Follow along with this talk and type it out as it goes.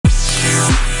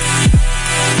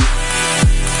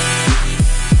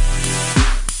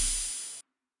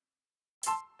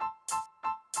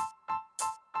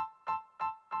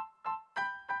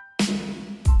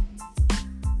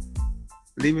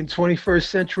Leaving 21st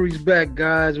Century's back,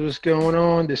 guys. What's going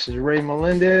on? This is Ray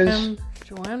Melendez. And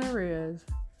Joanna Reyes.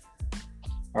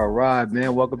 All right,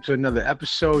 man. Welcome to another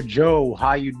episode. Joe,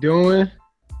 how you doing?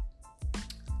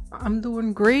 I'm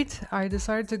doing great. I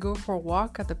decided to go for a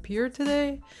walk at the pier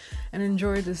today and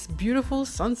enjoy this beautiful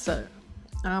sunset.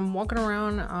 I'm walking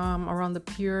around the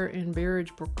pier in Bay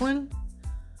Ridge, Brooklyn.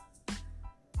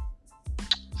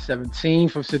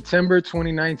 17th of September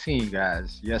 2019,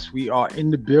 guys. Yes, we are in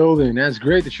the building. That's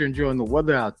great that you're enjoying the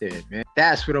weather out there, man.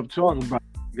 That's what I'm talking about.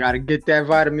 You got to get that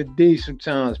vitamin D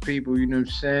sometimes, people. You know what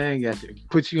I'm saying? It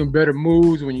puts you in better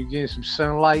moods when you're getting some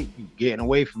sunlight. You're getting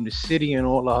away from the city and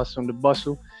all the hustle and the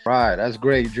bustle. Right, that's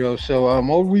great, Joe. So,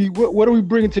 what are we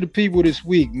bringing to the people this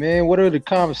week, man? What are the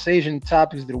conversation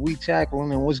topics that we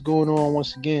tackling and what's going on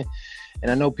once again? And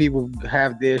I know people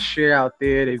have their share out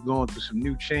there. They've gone through some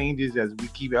new changes as we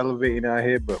keep elevating out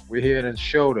here, but we're here on the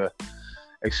show to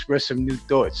express some new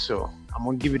thoughts. So I'm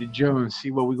going to give it a Joe and see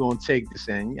where we're going to take this.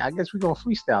 And I guess we're going to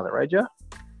freestyle it, right, Joe?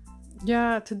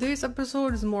 Yeah, today's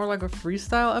episode is more like a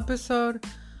freestyle episode.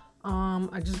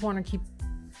 I just want to keep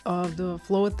the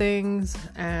flow of things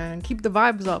and keep the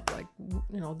vibes up. Like,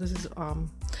 this is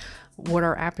what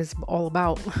our app is all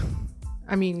about.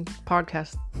 I mean,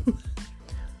 podcast.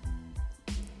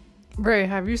 Ray,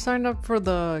 have you signed up for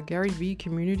the Gary V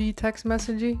community text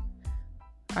messaging?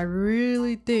 I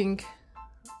really think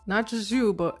not just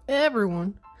you, but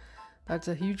everyone that's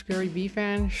a huge Gary V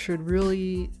fan should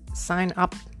really sign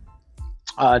up.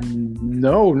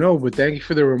 No, but thank you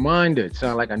for the reminder. It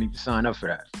sounds like I need to sign up for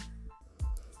that.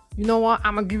 You know what?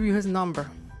 I'm going to give you his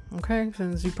number, okay?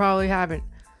 Since you probably haven't.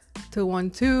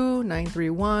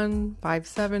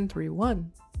 212-931-5731.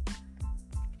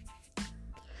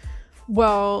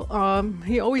 Well,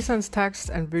 he always sends text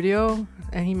and video,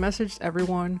 and he messaged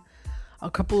everyone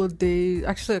a couple of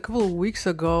weeks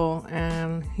ago,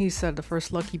 and he said the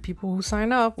first lucky people who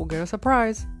sign up will get a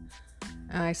surprise.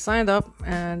 And I signed up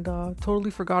and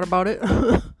totally forgot about it.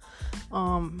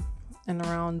 And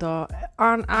around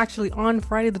on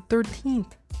Friday the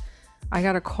 13th, I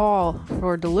got a call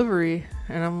for delivery,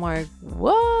 and I'm like,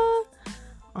 what?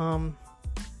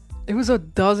 It was a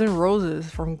dozen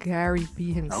roses from Gary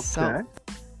V himself. Okay.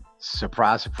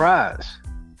 Surprise, surprise.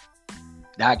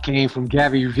 That came from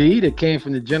Gary V. That came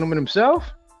from the gentleman himself.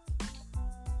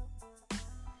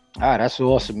 That's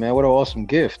awesome, man. What an awesome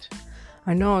gift.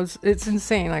 I know, it's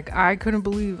insane. Like, I couldn't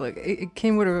believe, like, it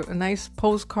came with a nice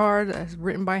postcard that's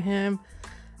written by him.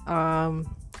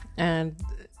 And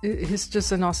it's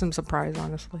just an awesome surprise,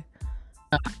 honestly.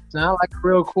 Sound like a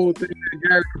real cool thing that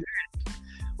Gary V.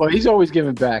 Well, he's always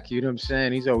giving back, you know what I'm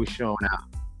saying? He's always showing out.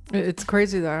 It's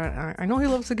crazy that I know he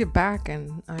loves to give back,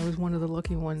 and I was one of the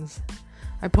lucky ones.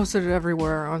 I posted it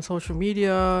everywhere on social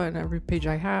media and every page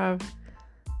I have.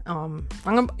 You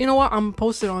know what? I'm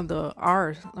posted on the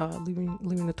R's,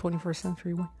 leaving the 21st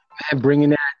century one. Man,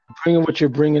 bringing what you're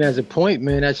bringing as a point,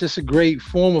 man. That's just a great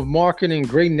form of marketing,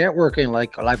 great networking,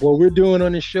 like what we're doing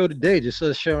on this show today. Just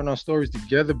us sharing our stories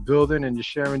together, building and just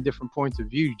sharing different points of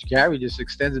view. Gary just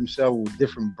extends himself with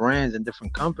different brands and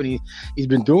different companies. He's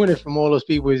been doing it from all those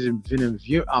people he's been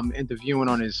interviewing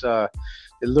on his the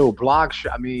little blog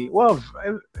show. I mean, a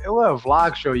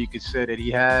vlog show you could say that he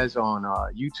has on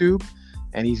YouTube.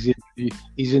 And he's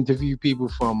interviewed people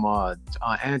from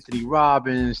Anthony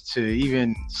Robbins to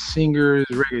even singers,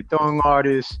 reggaeton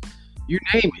artists, you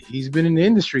name it. He's been in the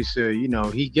industry, so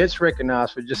he gets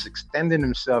recognized for just extending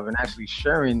himself and actually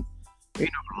sharing,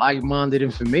 like-minded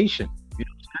information. You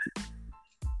know what I'm saying?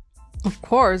 Of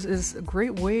course, it's a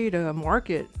great way to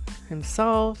market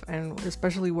himself, and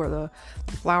especially where the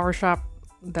flower shop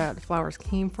that the flowers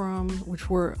came from, which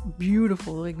were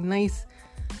beautiful, like nice,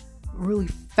 really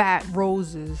fat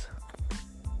roses.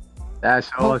 That's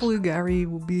awesome. Hopefully Gary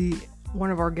will be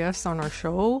one of our guests on our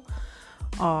show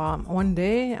one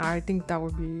day. I think that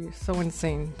would be so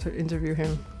insane to interview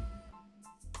him.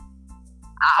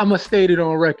 I'm gonna state it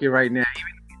on record right now.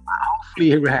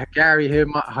 Hopefully Gary hear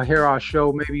our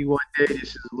show maybe one day.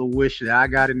 This is a little wish that I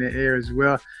got in the air as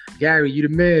well. Gary, you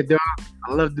the man, dog.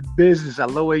 I love the business. I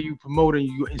love the way you promote and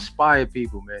you inspire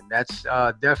people, man. That's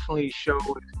definitely shows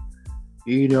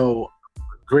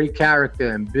great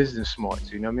character and business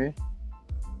smarts, you know what I mean?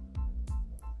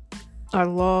 I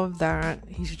love that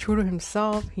he's true to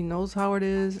himself. He knows how it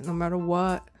is, no matter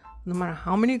what, no matter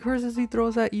how many curses he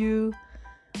throws at you.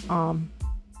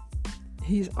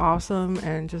 He's awesome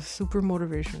and just super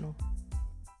motivational.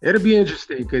 It'll be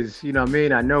interesting because,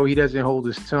 I know he doesn't hold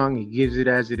his tongue. He gives it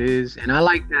as it is. And I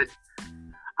like that.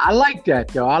 I like that,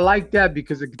 though. I like that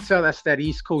because I can tell that's that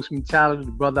East Coast mentality.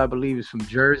 The brother, I believe, is from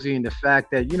Jersey. And the fact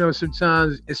that,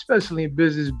 sometimes, especially in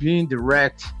business, being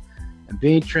direct And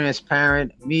being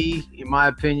transparent, in my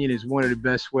opinion, is one of the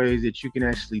best ways that you can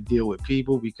actually deal with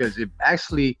people, because it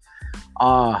actually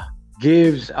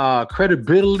gives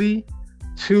credibility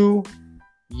to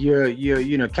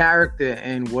your character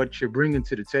and what you're bringing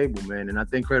to the table, man. And I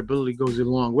think credibility goes a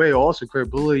long way. Also,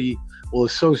 credibility will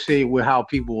associate with how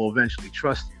people will eventually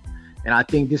trust you. And I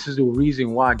think this is the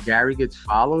reason why Gary gets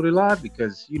followed a lot,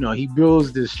 because, he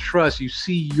builds this trust. You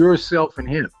see yourself in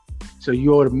him. So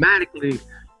you automatically,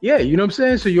 you know what I'm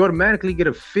saying? So you automatically get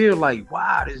a feel like,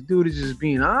 wow, this dude is just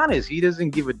being honest. He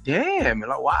doesn't give a damn. And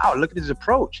like, wow, look at his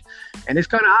approach. And it's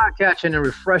kind of eye-catching and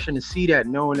refreshing to see that,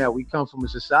 knowing that we come from a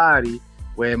society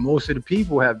where most of the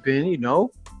people have been,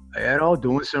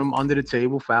 doing some under the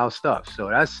table foul stuff. So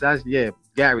that's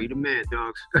Gary, the man,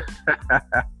 dogs.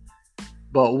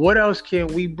 But what else can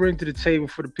we bring to the table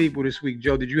for the people this week,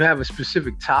 Joe? Did you have a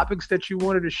specific topics that you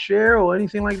wanted to share or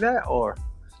anything like that? Or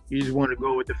you just want to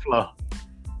go with the flow?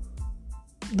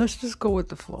 Let's just go with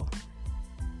the flow.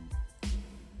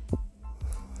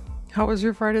 How was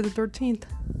your Friday the 13th?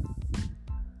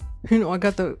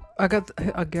 I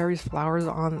got Gary's flowers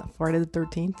on Friday the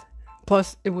 13th.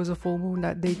 Plus, it was a full moon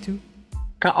that day too.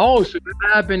 Oh, so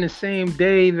that happened the same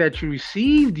day that you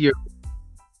received your...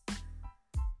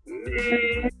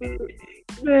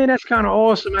 Man, that's kind of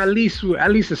awesome. At least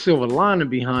a silver lining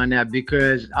behind that,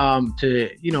 because to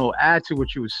add to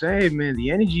what you were saying, man, the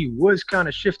energy was kind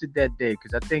of shifted that day,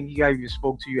 because I think I even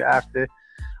spoke to you after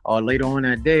or later on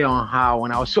that day on how,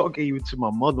 when I was talking even to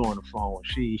my mother on the phone,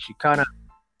 she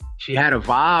had a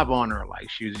vibe on her, like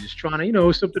she was just trying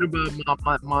to, something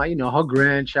about my her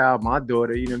grandchild, my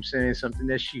daughter, you know what I'm saying, something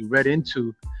that she read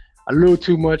into a little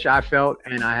too much, I felt,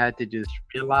 and I had to just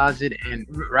realize it. And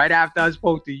right after I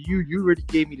spoke to you, you already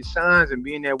gave me the signs, and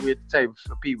being that we're the type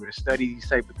of people to study these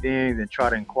type of things and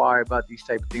try to inquire about these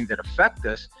type of things that affect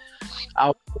us.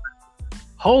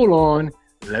 Hold on,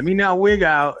 let me not wig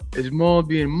out. It's mom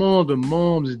being mom, but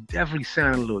mom's definitely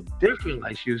sounding a little different,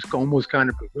 like she was almost kind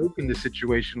of provoking the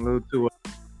situation a little to a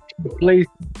place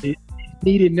it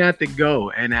needed not to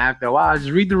go. And after a while, I just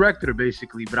redirected her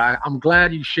basically. But I'm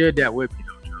glad you shared that with me,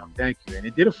 though. Thank you. And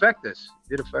it did affect us.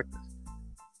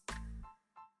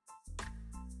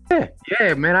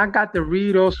 Yeah, man. I got to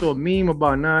read also a meme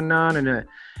about 9/9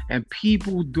 and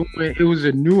people doing it. Was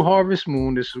a new harvest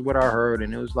moon. This is what I heard.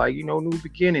 And it was like, new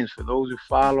beginnings for those who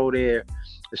follow their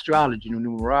astrology,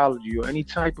 numerology, or any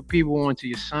type of people into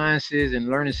your sciences and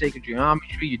learning sacred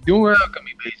geometry. You're doing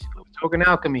alchemy, basically. We're talking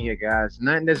alchemy here, guys.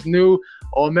 Nothing that's new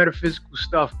or metaphysical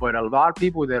stuff, but a lot of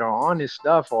people that are on this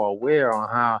stuff are aware on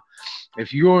how,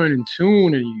 if you're in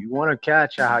tune and you want to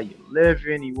catch how you're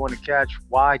living, you want to catch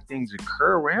why things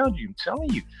occur around you, I'm telling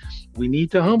you, we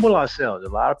need to humble ourselves. A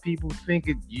lot of people think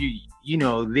they're it. You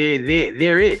know what I mean?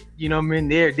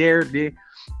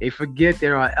 They forget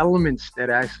there are elements that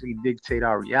actually dictate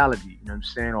our reality. You know what I'm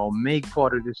saying? Or make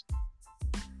part of this.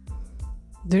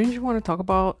 Didn't you want to talk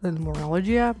about the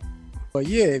numerology app? But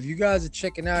yeah, if you guys are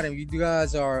checking out and you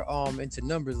guys are into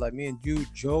numbers like me and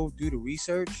Joe do the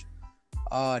research,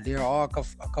 there are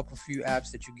a couple few apps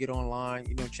that you get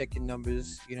online, check your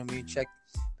numbers, check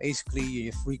basically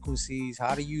your frequencies,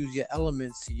 how to use your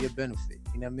elements to your benefit,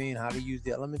 how to use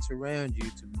the elements around you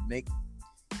to make,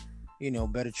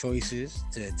 better choices,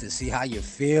 to see how you're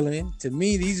feeling. To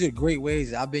me, these are great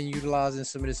ways. I've been utilizing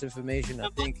some of this information. I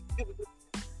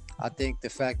think the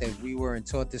fact that we weren't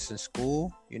taught this in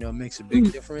school, makes a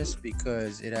big difference,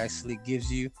 because it actually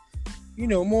gives you,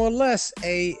 more or less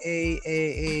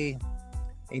a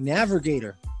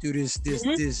navigator through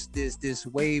this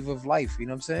wave of life. You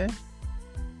know what I'm saying?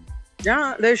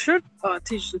 Yeah, they should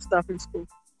teach this stuff in school.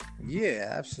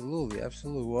 Yeah, absolutely.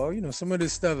 Well, some of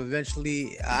this stuff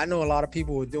eventually, I know a lot of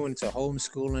people are doing it to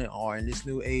homeschooling or in this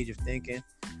new age of thinking.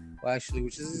 Well, actually,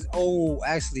 which is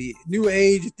new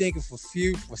age of thinking for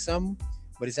some,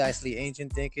 but it's actually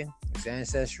ancient thinking. It's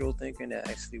ancestral thinking that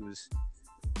actually was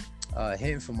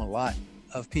hidden from a lot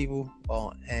of people.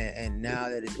 And now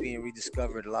that it's being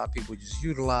rediscovered, a lot of people just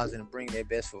utilizing and bringing their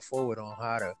best foot forward on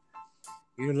how to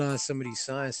utilize some of these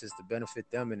sciences to benefit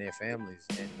them and their families,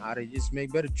 and how to just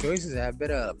make better choices and have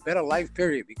better life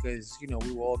period, because we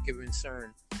were all given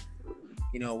certain,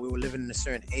 we were living in a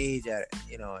certain age and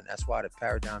that's why the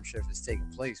paradigm shift is taking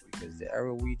place, because the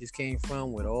era we just came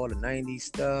from with all the 90s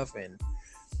stuff, and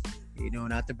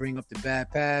not to bring up the bad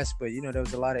past, but there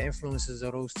was a lot of influences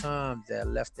of those times that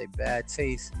left a bad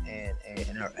taste and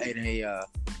a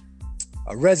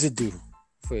residue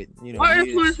for what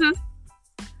influences?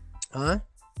 Huh?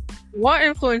 What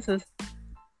influences?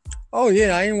 Oh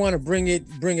yeah, I didn't want to bring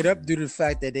it up due to the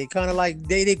fact that they kind of like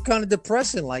they kind of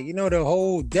depressing, like the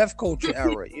whole deaf culture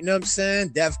era. You know what I'm saying?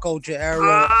 Deaf culture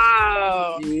era.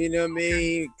 Oh. You know what I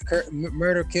mean?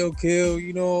 Murder, kill.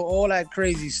 All that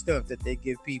crazy stuff that they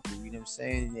give people. You know what I'm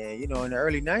saying? Yeah. In the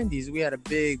early '90s, we had a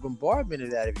big bombardment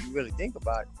of that. If you really think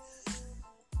about it.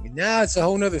 Now it's a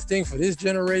whole nother thing for this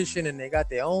generation, and they got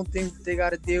their own things that they got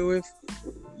to deal with.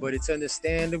 But it's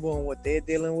understandable in what they're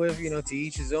dealing with. To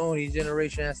each his own. Each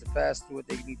generation has to pass through what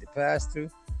they need to pass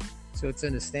through. So it's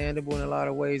understandable in a lot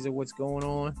of ways of what's going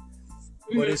on.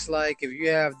 Mm-hmm. But it's like if you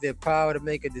have the power to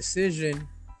make a decision,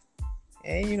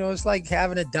 and it's like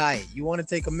having a diet. You want to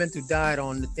take a mental diet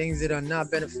on the things that are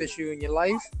not beneficial in your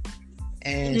life,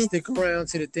 and stick around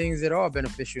to the things that are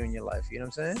beneficial in your life. You know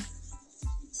what I'm saying?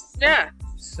 Yeah.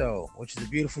 So, which is a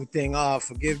beautiful thing.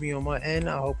 Forgive me on my end.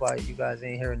 I hope you guys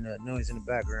ain't hearing the noise in the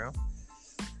background.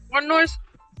 What noise?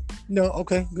 No,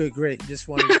 okay, good, great. Just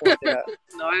wanted to point that out.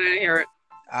 No, I didn't hear it.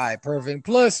 All right, perfect.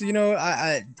 Plus,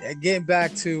 I getting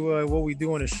back to what we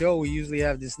do on the show, we usually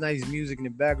have this nice music in the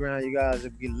background you guys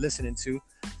have been listening to.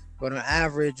 But on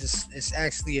average, it's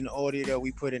actually an audio that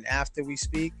we put in after we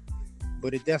speak.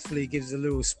 But it definitely gives a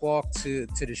little spark to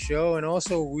the show. And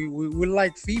also, we would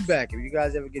like feedback. If you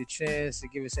guys ever get a chance to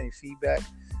give us any feedback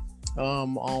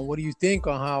on what do you think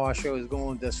on how our show is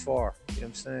going thus far. You know what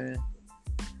I'm saying?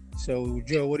 So,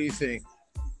 Joe, what do you think?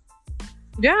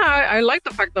 Yeah, I like the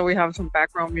fact that we have some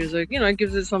background music. It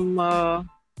gives it some a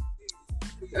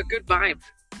good vibe.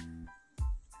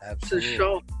 Absolutely. To the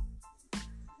show.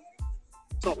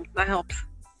 So that helps.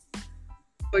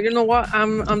 But you know what?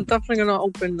 I'm definitely gonna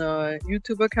open a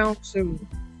YouTube account soon.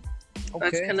 Okay.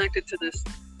 That's connected to this.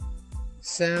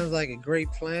 Sounds like a great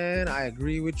plan. I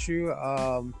agree with you.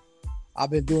 I've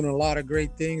been doing a lot of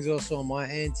great things also on my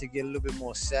end to get a little bit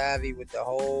more savvy with the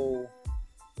whole,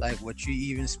 like what you're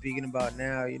even speaking about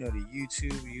now. The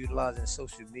YouTube, utilizing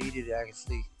social media to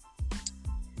actually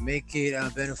make it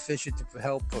beneficial to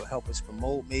help us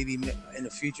promote, maybe in the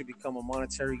future become a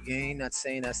monetary gain. Not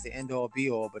saying that's the end all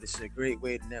be all, but it's a great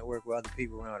way to network with other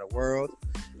people around the world.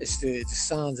 It's the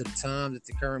signs of the times at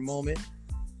the current moment.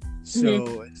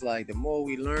 So it's like the more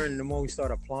we learn, the more we start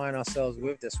applying ourselves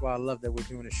with. That's why I love that we're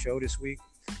doing a show this week.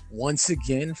 Once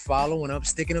again, following up,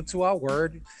 sticking up to our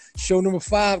word. Show number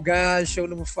 5, guys. Show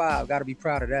number 5. Got to be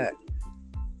proud of that.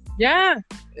 Yeah,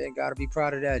 gotta be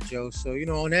proud of that, Joe. So,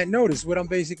 on that note, is what I'm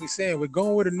basically saying. We're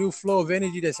going with a new flow of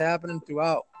energy that's happening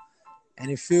throughout.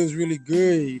 And it feels really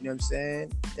good, you know what I'm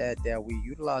saying? That we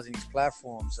utilizing these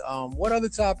platforms. What other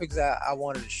topics I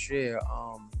wanted to share?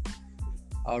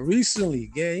 Recently,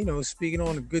 again, speaking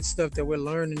on the good stuff that we're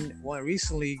learning.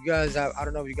 Recently, you guys, I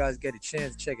don't know if you guys get a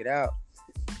chance to check it out.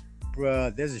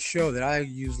 Bruh, there's a show that I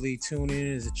usually tune in.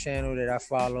 It's a channel that I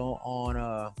follow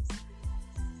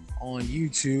on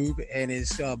YouTube, and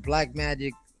it's Black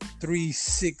Magic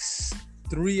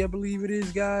 363, I believe it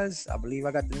is, guys. I believe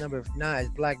I got the number. If not, it's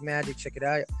Black Magic. Check it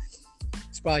out.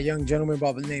 It's by a young gentleman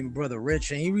by the name of Brother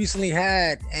Rich, and he recently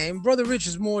and Brother Rich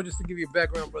is more, just to give you a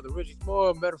background, Brother Rich, he's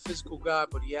more a metaphysical guy,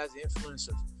 but he has the influence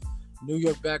of New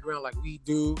York background like we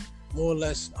do, more or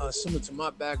less similar to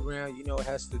my background. It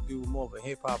has to do more of a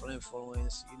hip-hop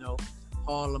influence,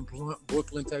 Harlem,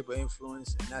 Brooklyn type of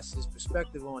influence, and that's his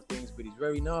perspective on things. But he's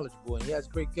very knowledgeable, and he has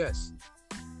great guests.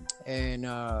 And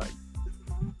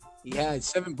he had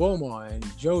Sevan Bomar, and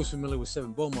Joe's familiar with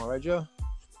Sevan Bomar, right, Joe?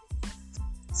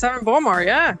 Sevan Bomar,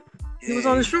 yeah. He was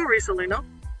on the show recently, no?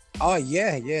 Oh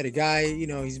yeah. The guy,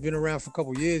 he's been around for a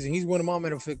couple of years, and he's one of my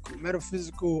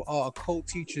metaphysical occult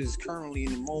teachers currently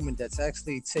in the moment. That's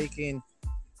actually taking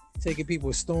people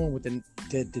with stone with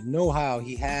the know-how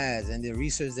he has and the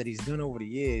research that he's done over the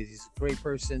years. He's a great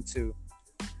person to,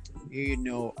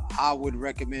 I would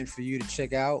recommend for you to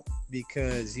check out,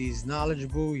 because he's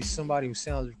knowledgeable. He's somebody who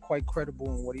sounds quite credible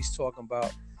in what he's talking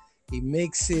about. He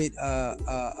makes it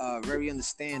very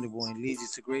understandable and leads you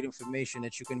to great information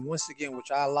that you can, once again,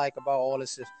 which I like about all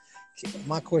this.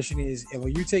 My question is, if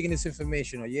you taking this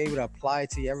information, are you able to apply it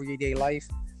to your everyday life?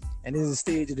 And this is a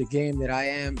stage of the game that I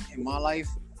am in my life.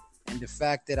 And the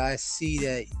fact that I see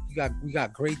that we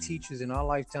got great teachers in our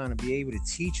lifetime to be able to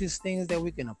teach us things that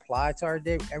we can apply to our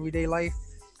everyday life,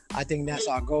 I think that's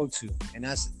our go-to. And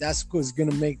that's what's going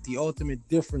to make the ultimate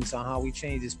difference on how we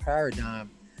change this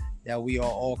paradigm that we are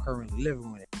all currently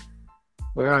living with.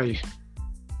 Where are you?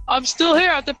 I'm still here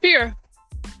at the pier.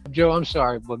 Joe, I'm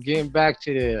sorry, but getting back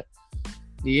to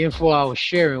the info I was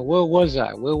sharing, where was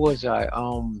I?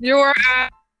 You were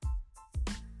at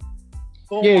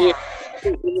Yeah.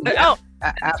 Oh,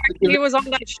 he was on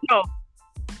that show.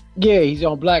 Yeah, he's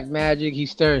on Black Magic.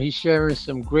 He's sharing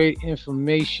some great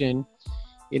information,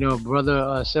 brother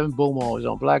Sevan Bomar was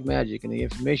on Black Magic, and the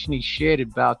information he shared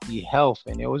about the health,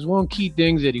 and there was one key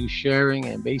things that he was sharing,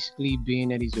 and basically being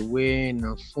that he's aware and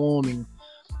informing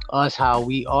us how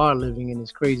we are living in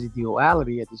this crazy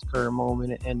duality at this current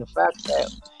moment, and the fact that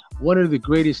one of the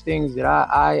greatest things that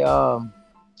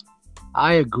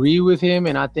I agree with him,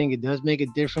 and I think it does make a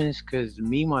difference because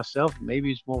me myself,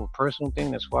 maybe it's more of a personal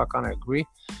thing, that's why I kind of agree.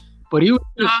 But he was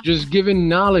just giving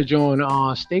knowledge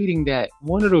on stating that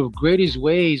one of the greatest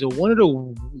ways, or one of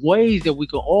the ways that we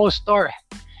can all start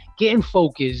getting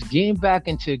focused, getting back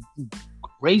into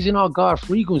raising our God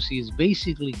frequency, is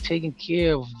basically taking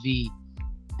care of the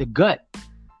gut,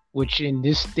 which in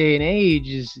this day and age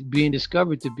is being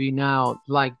discovered to be now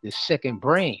like the second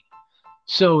brain.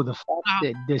 So the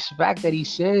fact that he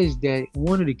says that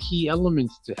one of the key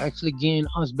elements to actually getting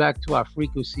us back to our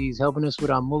frequencies, helping us with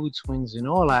our mood swings and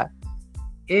all that,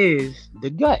 is the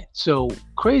gut. So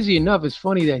crazy enough, it's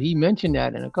funny that he mentioned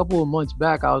that. And a couple of months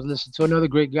back, I was listening to another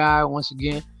great guy. Once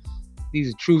again,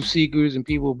 these are truth seekers and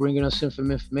people bringing us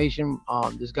some information.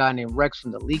 This guy named Rex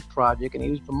from the Leak Project, and he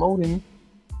was promoting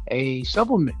a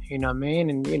supplement, you know what I mean?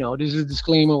 And, this is a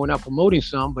disclaimer, we're not promoting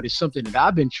some, but it's something that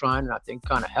I've been trying and I think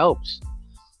kind of helps.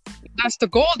 That's the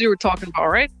gold you were talking about,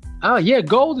 right? Yeah,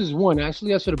 gold is one.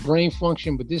 Actually, that's for the brain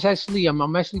function, but this actually,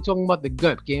 I'm actually talking about the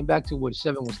gut, getting back to what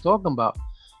Sevan was talking about.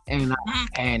 And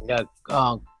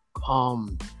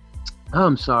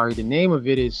I'm sorry, the name of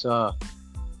it is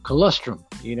colostrum,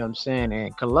 you know what I'm saying?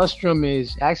 And colostrum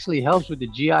actually helps with the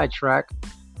GI tract.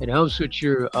 It helps with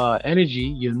your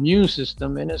energy, your immune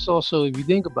system, and it's also, if you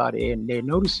think about it, and they're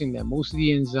noticing that most of the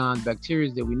enzymes,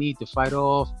 bacteria that we need to fight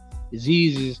off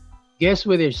diseases, guess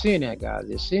where they're seeing that, guys?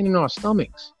 They're seeing in our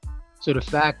stomachs. So the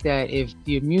fact that if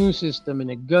the immune system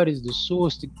and the gut is the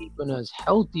source to keeping us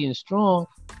healthy and strong,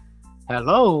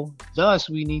 thus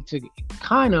we need to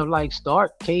kind of like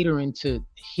start catering to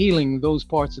healing those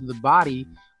parts of the body,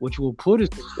 which will put us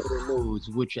in better moods,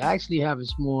 which actually have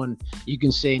us more, you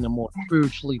can say, in a more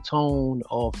spiritually toned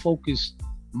or focused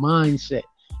mindset.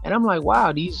 And I'm like,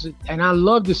 wow, and I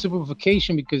love the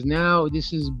simplification, because now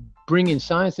this is bringing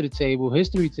science to the table,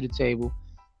 history to the table,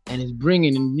 and it's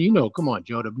bringing, come on,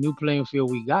 Joe, the new playing field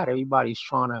we got. Everybody's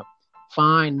trying to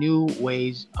find new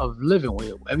ways of living.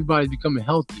 Everybody's becoming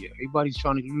healthier. Everybody's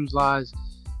trying to utilize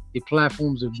the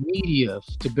platforms of media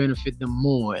to benefit them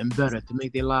more and better, to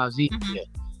make their lives easier.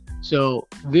 So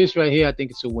this right here, I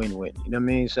think it's a win-win. You know what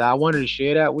I mean? So I wanted to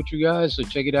share that with you guys. So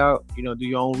check it out. Do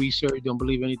your own research. Don't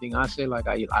believe anything I say, like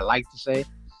I like to say.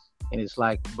 And it's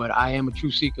like, but I am a true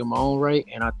seeker in my own right.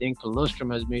 And I think colostrum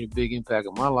has made a big impact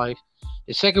in my life.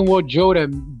 The second one,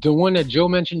 the one that Joe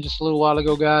mentioned just a little while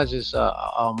ago, guys, is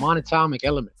monatomic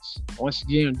elements. Once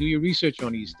again, do your research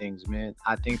on these things, man.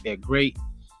 I think they're great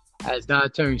as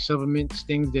dietary supplements,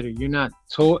 things that you're not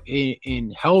taught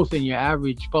in health in your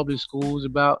average public schools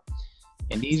about.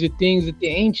 And these are things that the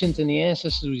ancients and the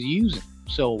ancestors was using.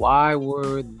 So why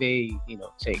were they,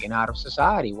 taken out of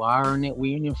society? Why aren't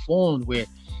we informed? Where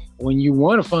when you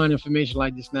want to find information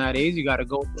like this nowadays, you got to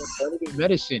go for alternative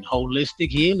medicine, holistic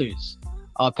healers,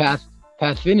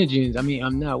 pathogens.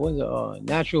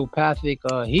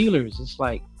 Naturopathic healers. It's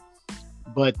like,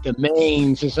 but the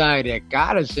main society that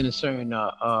got us in a certain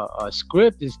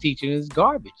script is teaching us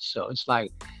garbage. So it's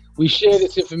like, we share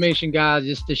this information, guys,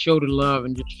 just to show the love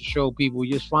and just to show people,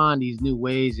 just find these new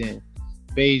ways and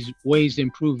ways to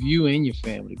improve you and your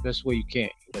family best way you can. You know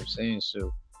what I'm saying?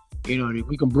 So,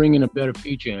 we can bring in a better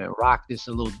future and rock this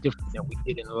a little different than we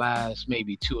did in the last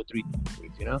maybe 2 or 3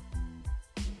 decades,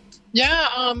 Yeah,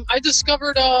 I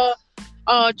discovered a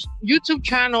YouTube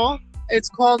channel. It's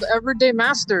called Everyday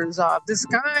Masters. This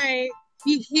guy,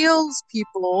 he heals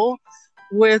people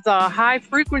with high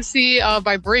frequency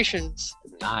vibrations.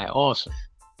 Awesome.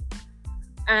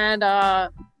 And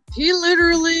he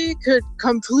literally could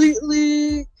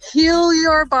completely heal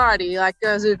your body, like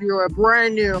as if you were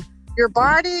brand new. Your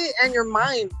body and your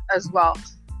mind as well.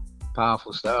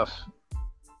 Powerful stuff.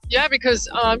 Yeah, because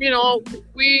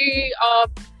we I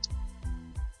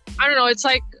don't know, it's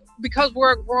like, because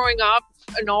we're growing up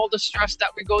and all the stress that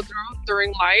we go through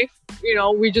during life,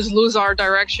 we just lose our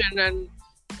direction and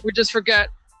we just forget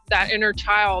that inner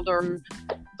child or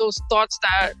those thoughts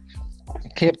that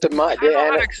kept the mind.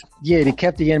 They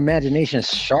kept the imagination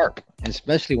sharp,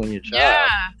 especially when you're a child.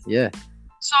 Yeah.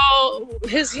 So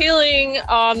his healing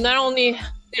not only,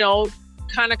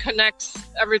 kind of connects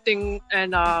everything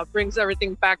and brings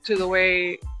everything back to the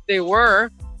way they were,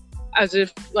 as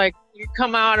if like you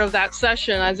come out of that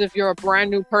session as if you're a brand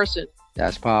new person.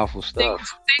 That's powerful stuff.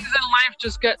 Things in life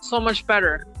just get so much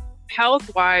better,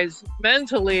 health-wise,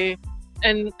 mentally,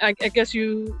 and I guess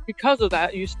because of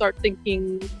that, you start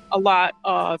thinking a lot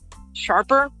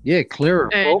sharper. Yeah, clearer,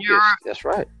 and focused. That's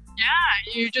right.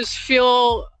 Yeah, you just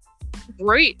feel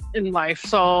great in life.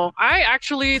 So I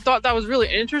actually thought that was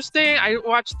really interesting. I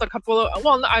watched a couple of,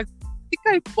 I think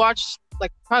I watched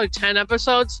like probably 10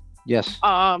 episodes. Yes.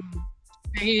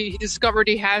 He discovered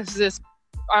he has this,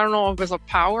 I don't know if it's a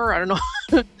power, I don't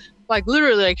know. Like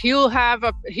literally, like he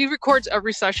records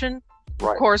every session,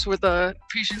 right. Of course, with the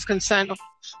patient's consent.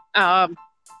 And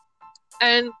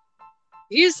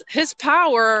his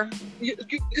power, you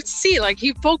could see, like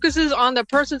he focuses on the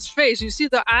person's face. You see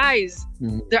the eyes.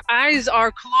 Mm-hmm. Their eyes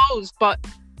are closed, but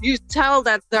you tell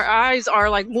that their eyes are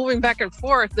like moving back and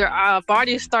forth. Their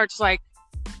body starts like,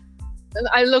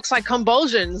 it looks like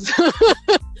convulsions.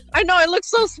 I know it looks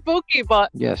so spooky, but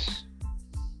yes,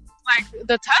 like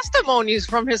the testimonies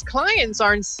from his clients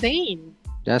are insane.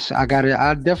 I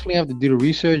definitely have to do the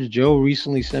research. Joe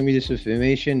recently sent me this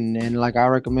information, and like I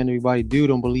recommend everybody do.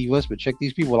 Don't believe us, but check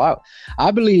these people out.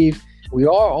 I believe we are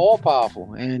all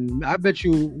powerful, and I bet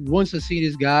you once I see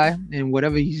this guy and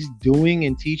whatever he's doing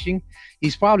and teaching,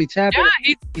 he's probably tapping.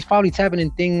 Yeah, he's probably tapping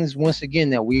in things once again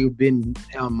that we've been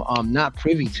not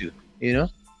privy to. You know.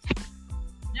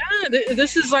 Yeah,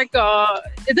 this is like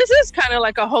this is kind of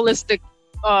like a holistic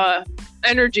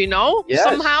energy, no? Yes,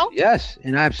 somehow. Yes,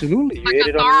 and absolutely. You like hit a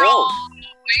it on the nose.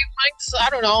 Wavelengths, I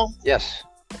don't know. Yes.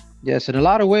 Yes, in a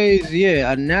lot of ways,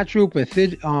 yeah, a natural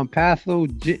patho,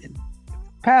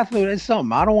 that's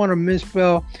something. I don't want to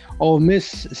misspell or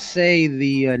say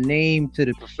the name to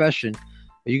the profession.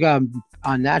 You got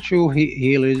natural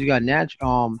healers, you got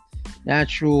natural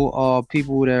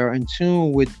people that are in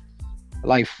tune with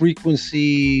like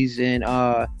frequencies and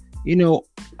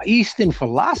Eastern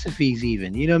philosophies,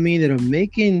 even, you know what I mean, that are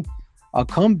making a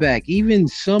comeback. Even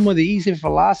some of the Eastern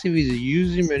philosophies are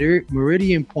using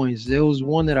meridian points. There was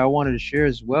one that I wanted to share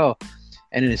as well,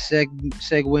 and in a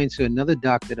segue into another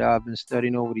doc that I've been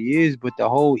studying over the years. But the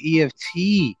whole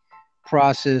EFT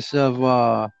process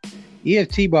of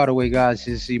EFT, by the way, guys,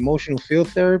 is emotional field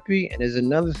therapy, and there's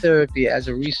another therapy as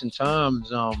of recent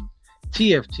times,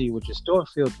 TFT, which is thought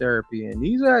field therapy, and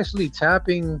these are actually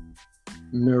tapping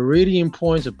meridian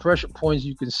points or pressure points,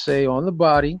 you can say, on the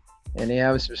body, and they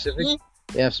have specific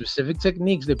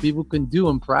techniques that people can do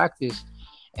and practice.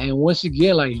 And once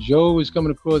again, like Joe is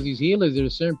coming across these healers, there are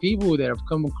certain people that have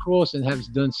come across and have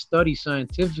done studies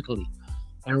scientifically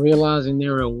and realizing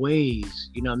there are ways,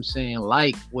 you know what I'm saying,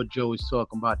 like what Joe is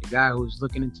talking about, the guy who's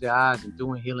looking into the eyes and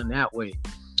doing healing that way.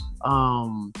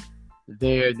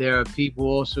 There are people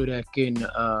also that can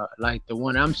like the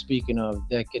one I'm speaking of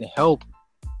that can help.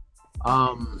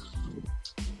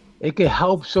 It can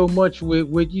help so much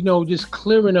with just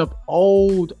clearing up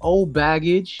old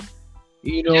baggage,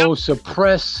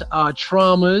 suppress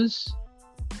traumas,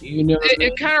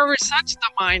 it kind of resets the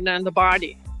mind and the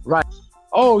body. Right.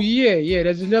 Oh yeah.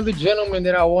 There's another gentleman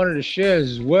that I wanted to share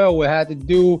as well. What had to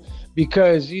do,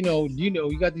 because you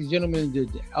got these gentlemen that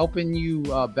helping you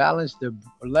balance the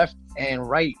left and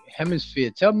right hemisphere.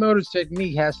 Telmeter's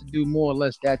technique has to do more or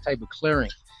less that type of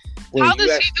clearing. How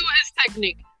does he do his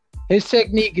technique? His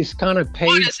technique is kind of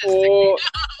paid for.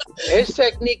 His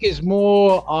technique is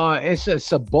more,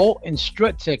 it's a bolt and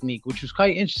strut technique, which was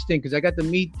quite interesting because I got to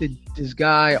meet this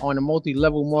guy on a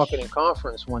multi-level marketing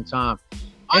conference one time.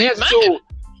 And him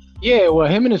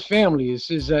and his family. It's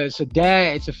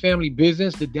a family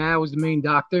business. The dad was the main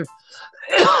doctor,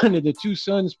 and the two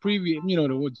sons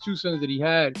the two sons that he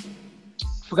had,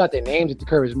 forgot their names at the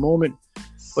current moment.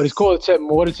 But it's called a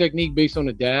mortar technique based on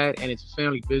the dad, and it's a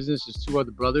family business. There's two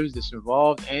other brothers that's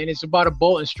involved, and it's about a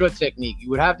bolt and strut technique. You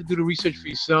would have to do the research for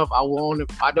yourself. I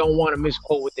don't want to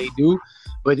misquote what they do,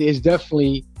 but it's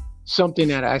definitely something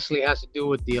that actually has to do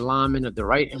with the alignment of the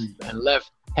right and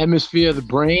left hemisphere of the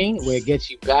brain, where it gets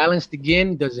you balanced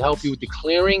again. Does it help you with the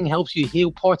clearing? Helps you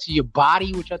heal parts of your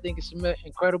body, which I think is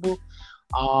incredible.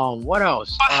 What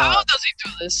else? But how does he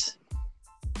do this?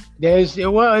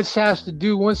 It has to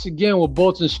do once again with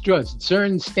bolts and struts.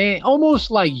 Certain stand, almost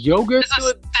like yoga.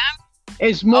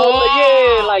 It's more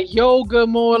like yoga,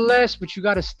 more or less. But you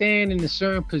got to stand in a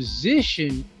certain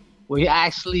position where he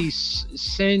actually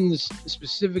sends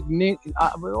specific.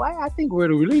 I think what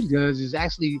it really does is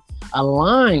actually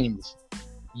aligns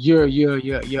your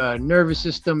nervous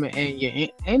system and your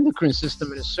endocrine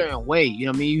system in a certain way. You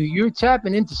know what I mean? You're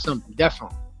tapping into something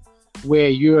definitely, where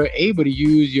you're able to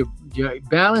use your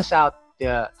balance out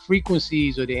the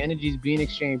frequencies or the energies being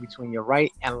exchanged between your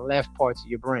right and left parts of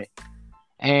your brain.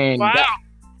 And wow.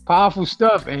 Powerful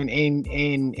stuff. And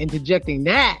interjecting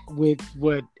that with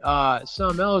what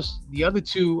something else, the other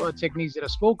two techniques that I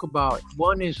spoke about.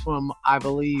 One is from, I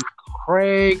believe,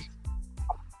 Craig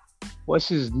what's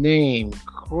his name?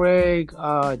 Craig.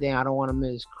 Damn, I don't want to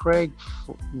miss Craig.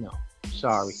 No,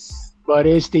 sorry, but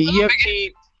it's the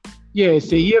EFT. Yeah, it's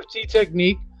the EFT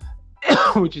technique,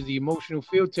 which is the emotional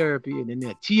field therapy, and then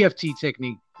that TFT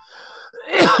technique.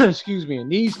 Excuse me.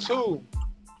 And these two,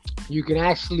 you can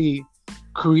actually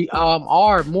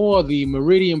are more the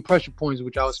meridian pressure points,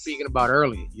 which I was speaking about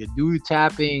earlier. You do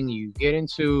tapping, you get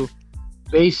into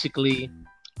basically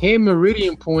hidden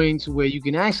meridian points where you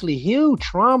can actually heal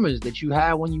traumas that you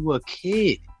had when you were a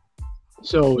kid.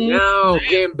 So now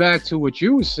getting back to what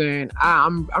you were saying,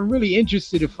 I'm really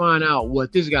interested to find out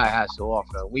what this guy has to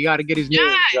offer. We got to get his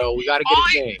name, Joe. We got to get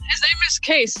his name. His name is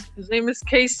Case. His name is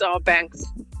Case Banks.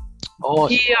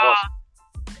 Awesome.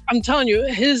 I'm telling you,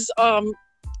 his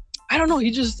I don't know. He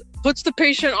just puts the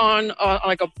patient on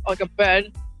like a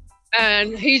bed,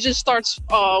 and he just starts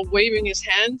waving his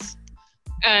hands.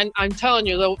 And I'm telling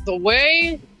you, the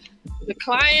way the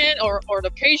client or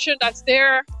the patient that's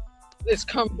there is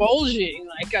convulsing,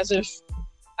 like as if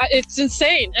it's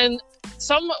insane. And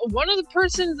one of the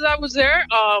persons that was there,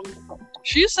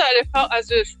 she said it felt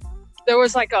as if there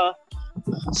was like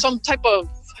some type of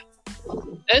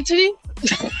entity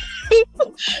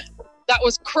that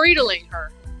was cradling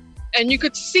her. And you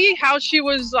could see how she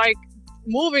was like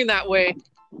moving that way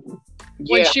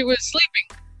when she was sleeping.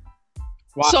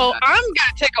 Wow. So I'm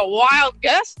gonna take a wild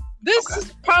guess. This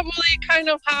is probably kind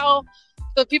of how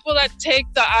the people that take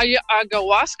the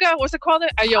ayahuasca, what's it called?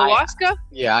 Ayahuasca?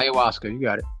 Yeah, ayahuasca. You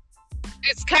got it.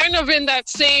 It's kind of in that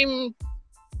same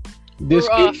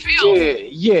field.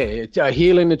 Yeah. It's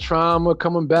healing the trauma,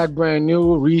 coming back brand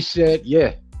new, reset.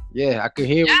 Yeah, I can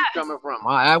hear where you're coming from.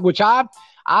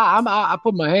 I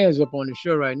put my hands up on the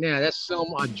show right now. That's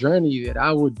a journey that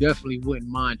I wouldn't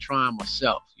mind trying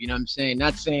myself. You know what I'm saying?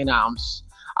 Not saying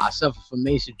I suffer from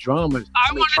major traumas.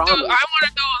 I want to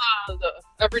do the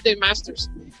Everyday Masters.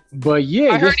 But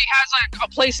yeah, I heard he has like a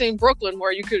place in Brooklyn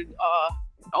where you could.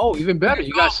 Even better.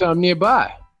 You got something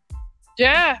nearby.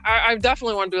 Yeah, I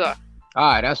definitely want to do that. All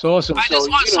right, that's awesome. I just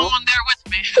want someone there with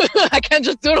me. I can't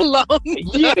just do it alone.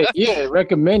 yeah,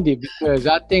 recommend it because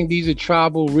I think these are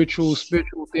tribal, ritual,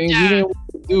 spiritual things. Yeah. Even when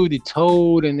they do the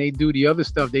toad and they do the other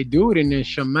stuff, they do it in a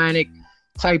shamanic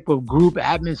type of group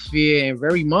atmosphere and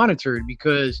very monitored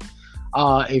because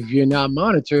if you're not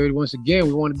monitored, once again,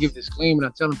 we want to give disclaimer,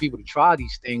 not telling people to try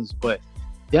these things, but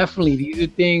definitely these are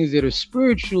things that are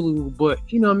spiritual, but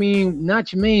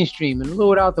not your mainstream and a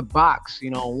little out the box.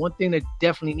 One thing that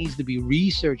definitely needs to be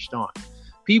researched on.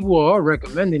 People are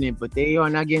recommending it, but they are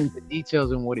not getting the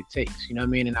details on what it takes. You know what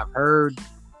I mean? And I've heard,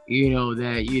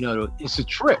 that it's a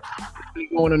trip. You're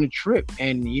going on a trip,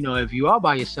 and if you are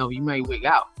by yourself, you might wig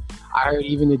out. I heard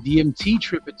even the DMT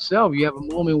trip itself, you have a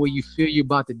moment where you feel you're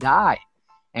about to die,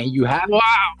 and you have. Wow.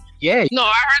 Yeah. No,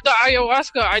 I heard the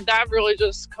ayahuasca. That really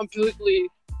just completely.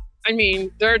 I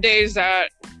mean, there are days that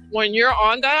when you're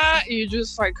on that, you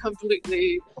just like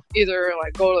completely either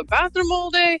like go to the bathroom all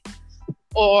day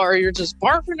or you're just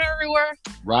barfing everywhere.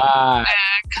 Right.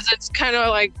 Because it's kind of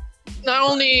like not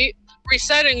only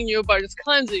resetting you, but it's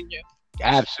cleansing you.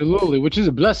 Absolutely, which is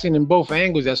a blessing in both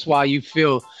angles. That's why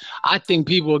I think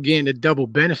people are getting the double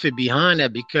benefit behind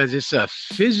that because it's a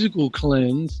physical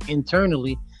cleanse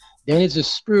internally, then it's a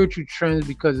spiritual cleanse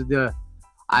because of the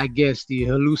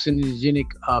hallucinogenic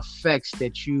effects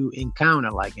that you encounter,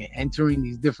 like entering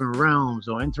these different realms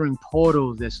or entering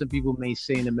portals that some people may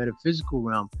say in the metaphysical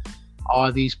realm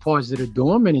are these parts that are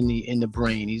dormant in the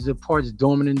brain. These are parts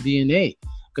dormant in DNA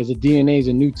because the DNA is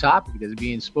a new topic that's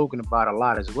being spoken about a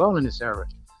lot as well in this era.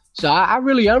 So I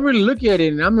really look at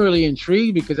it and I'm really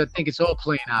intrigued because I think it's all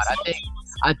playing out.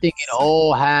 I think it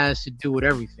all has to do with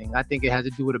everything. I think it has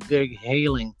to do with a big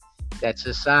hailing that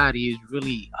society is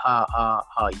really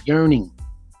yearning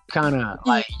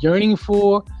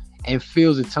for and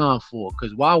feels the time for.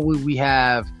 Because while we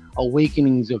have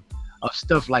awakenings of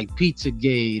stuff like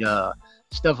Pizzagate,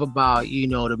 stuff about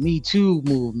the Me Too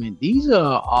movement, these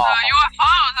are UFO.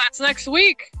 That's next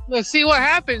week. Let's see what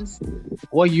happens.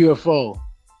 What UFO?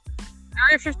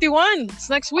 Area 51. It's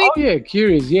next week. Oh yeah,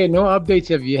 curious. Yeah, no updates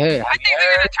have you had? I think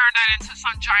they're gonna turn that into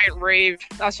some giant rave.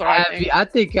 That's what I think. I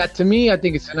think I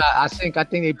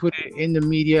think they put it in the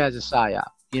media as a psyop.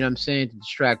 You know what I'm saying, to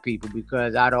distract people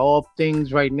because out of all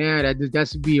things right now, that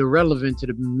should be irrelevant to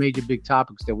the major big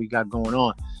topics that we got going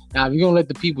on. Now, if you're gonna let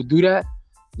the people do that,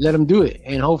 let them do it,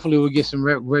 and hopefully we'll get some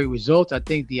great results. I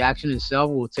think the action itself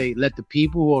will let the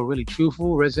people who are really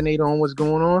truthful resonate on what's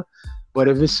going on. But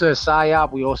if it's a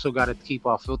psyop, we also got to keep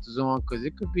our filters on because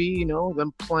it could be,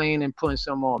 them playing and putting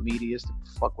some on media to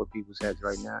fuck with people's heads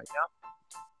right now.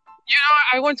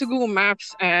 I went to Google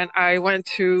Maps and I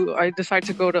decided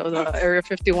to go to the Area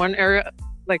 51 area,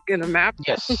 like in a map.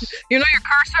 Yes. You know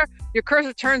your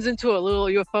cursor turns into a little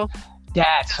UFO.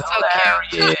 That's So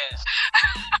hilarious.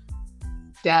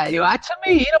 That, yo, to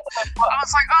me, you know, I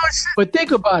was like, oh shit. but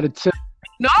think about it, Tim.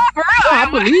 No, bro. I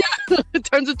believe It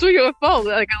turns into a UFO,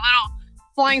 like a little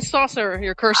flying saucer,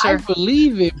 your cursor. I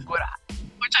believe it, but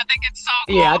Which I think it's so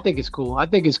cool. yeah, I think it's cool. I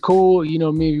think it's cool. You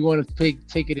know, maybe you want to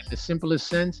take it in the simplest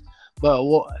sense, but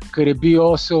could it be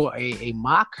also a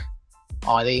mock?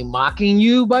 Are they mocking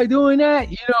you by doing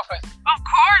that? You know,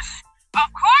 Of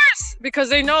course, because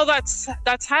they know that's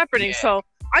happening. Yeah. So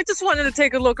I just wanted to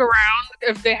take a look around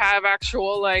if they have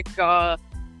actual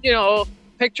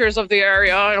pictures of the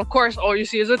area, and of course, all you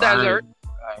see is a desert.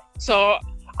 Right. So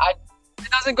it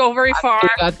doesn't go very far.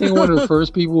 I think one of the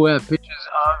first people who had pictures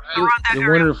of Around that it,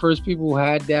 one of the first people who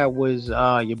had that was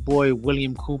your boy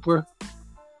William Cooper.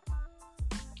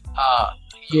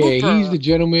 Yeah, Cooper. he's the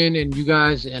gentleman, and you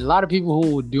guys, and a lot of people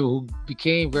who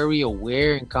became very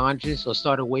aware and conscious or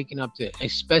started waking up to,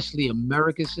 especially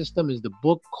American system, is the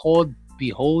book called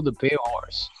 "Behold the Pale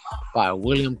Horse" by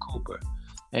William Cooper.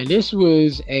 And this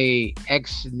was a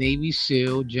ex-Navy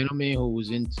SEAL gentleman who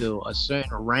was into a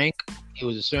certain rank. He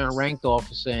was a certain ranked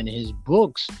officer, and his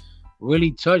books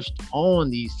really touched on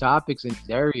these topics and these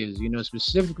areas, you know,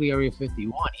 specifically Area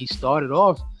 51. He started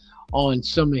off on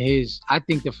some of his, I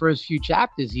think the first few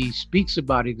chapters, he speaks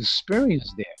about his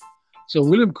experience there. So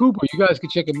William Cooper, you guys can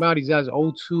check him out. He has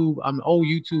old YouTube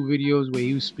videos where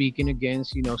he was speaking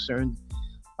against, you know, certain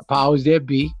powers that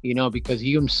be, you know, because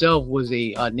he himself was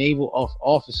a naval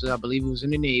officer. I believe he was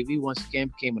in the Navy. Once again,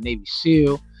 became a Navy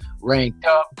SEAL, ranked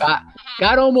up,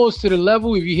 got almost to the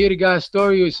level. If you hear the guy's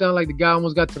story, it sounds like the guy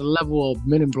almost got to the level of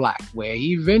Men in Black, where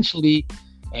he eventually,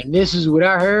 and this is what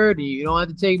I heard, you don't have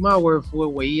to take my word for it,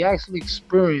 where he actually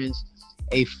experienced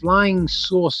a flying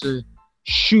saucer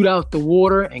shoot out the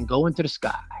water and go into the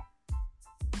sky.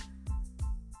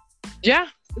 Yeah,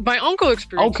 my uncle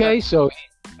experienced Okay, that. so he's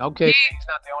not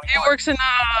the only He one. works in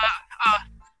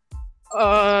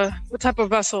what type of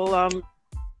vessel?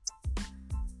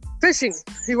 Fishing.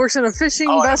 He works in a fishing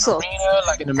vessel. Marina,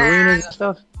 like in the marinas and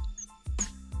stuff?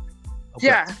 Okay.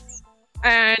 Yeah,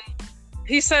 and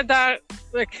he said that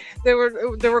like they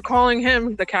were calling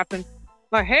him, the captain,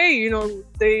 like, hey, you know,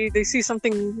 they see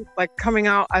something like coming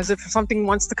out as if something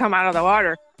wants to come out of the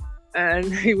water,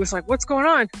 and he was like, what's going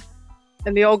on?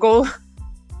 And they all go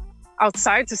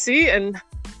outside to see, and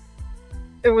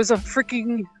it was a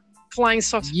freaking flying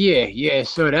saucer. Yeah.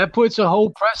 So that puts a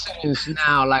whole precedence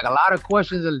now. Like a lot of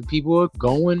questions that people are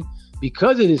going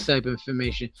because of this type of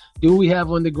information. Do we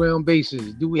have underground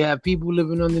bases? Do we have people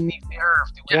living underneath the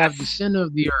earth? Do we have the center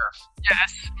of the earth?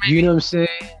 Yes, maybe. You know what I'm saying?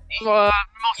 Most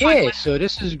Yeah, likely. so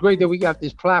this is great that we got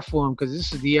this platform because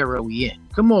this is the era we in.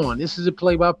 Come on, this is a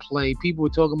play-by-play. People are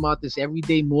talking about this every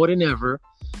day more than ever,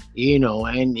 you know,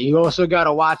 and you also got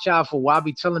to watch out for what I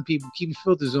be telling people, keep your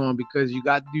filters on, because you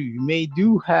may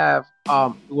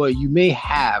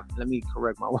have, let me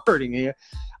correct my wording here.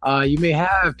 You may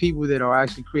have people that are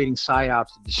actually creating psyops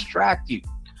to distract you,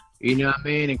 you know what I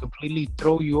mean, and completely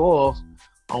throw you off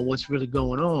on what's really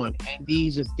going on. And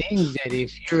these are things that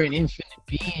if you're an infinite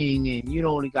being and you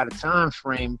only got a time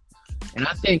frame, and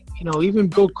I think, you know, even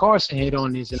Bill Carson hit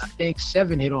on this, and I think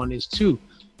Sevan hit on this too,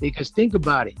 because think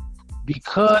about it,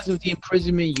 because of the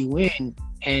imprisonment you in,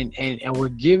 and we're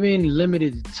given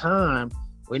limited time,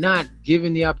 we're not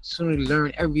given the opportunity to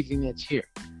learn everything that's here.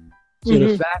 So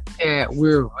the fact that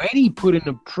we're already put in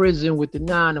a prison with the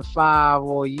 9 to 5,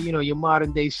 or, you know, your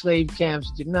modern day slave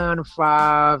camps, the 9 to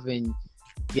 5, and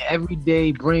your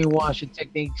everyday brainwashing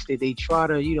techniques that they try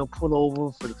to, you know, pull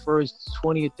over for the first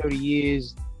 20 or 30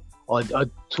 years, or 10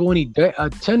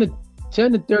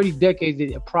 to 30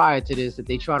 decades prior to this, that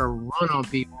they try to run on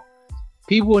people.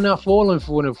 People are not falling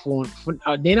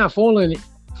they're not falling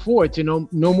for it to no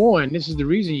more. And this is the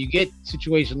reason you get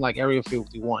situations like Area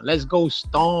 51. Let's go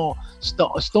storm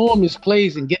this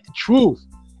place and get the truth.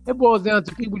 It boils down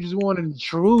to people just wanting the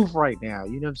truth right now.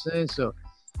 You know what I'm saying? So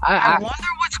I wonder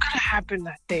what's gonna happen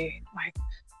that day. Like,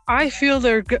 I feel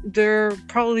they're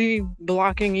probably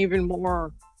blocking even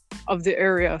more of the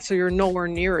area, so you're nowhere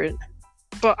near it.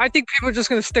 But I think people are just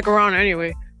gonna stick around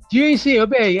anyway. You ain't see it,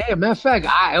 man. Yeah, matter of fact,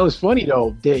 it was funny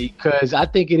though, because I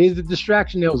think it is a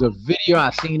distraction. There was a video I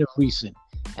seen of recent,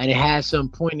 and it had some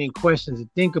poignant questions to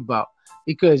think about.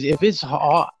 Because if it's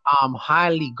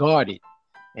highly guarded,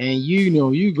 and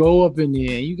you go up in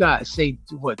there, and you got, say,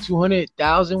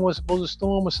 200,000 was supposed to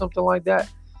storm or something like that,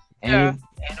 and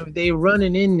if they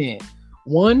running in there,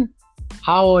 one,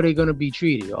 how are they going to be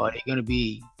treated? Are they going to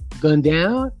be gunned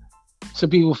down? Some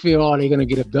people feel, are they going to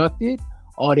get abducted?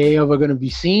 Are they ever going to be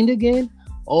seen again?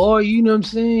 or you know what I'm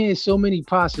saying, so many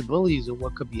possibilities of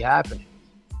what could be happening.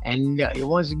 And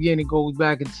once again, it goes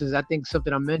back and says, I think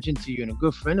something I mentioned to you, and a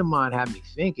good friend of mine had me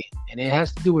thinking, and it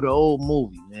has to do with an old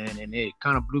movie, man, and it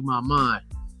kind of blew my mind,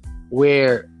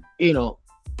 where, you know,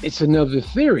 it's another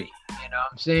theory. You know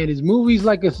what I'm saying? This movie's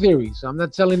like a theory, so I'm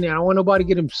not telling you, I don't want nobody to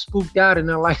get them spooked out and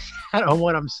not like that on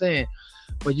what I'm saying,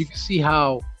 but you can see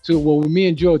how, to what me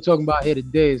and Joe are talking about here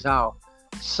today, is how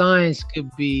science could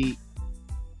be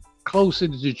closer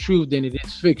to the truth than it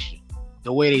is fiction.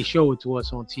 The way they show it to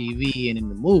us on TV and in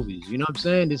the movies, you know what I'm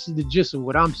saying? This is the gist of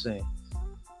what I'm saying.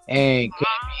 And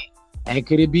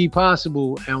could it be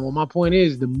possible? And what my point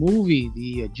is, the movie,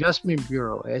 The Adjustment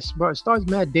Bureau, it stars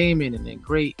Matt Damon and a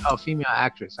great female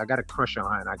actress. I got a crush on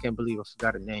her, and I can't believe I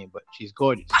forgot her name, but she's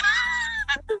gorgeous.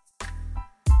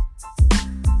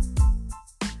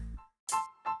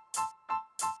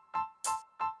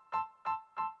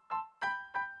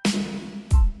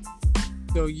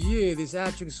 So yeah, this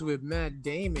actress with Matt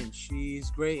Damon, she's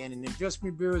great. And an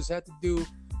Adjustment Bureaus had to do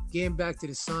getting back to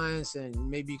the science, and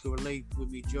maybe you can relate with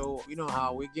me, Joe. You know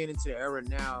how we're getting into the era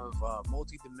now of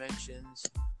multi-dimensions,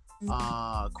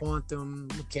 quantum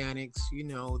mechanics, you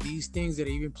know, these things that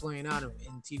are even playing out in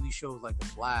TV shows like The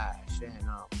Flash, and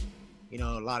you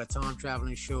know, a lot of time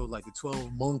traveling shows like the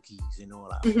 12 Monkeys and all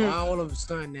that. All of a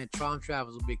sudden that time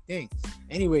travel is a big thing.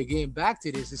 Anyway, getting back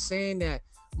to this, it's saying that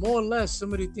more or less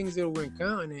some of the things that we're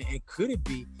encountering, and could it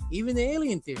be even the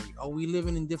alien theory? Are we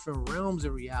living in different realms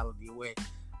of reality where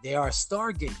there are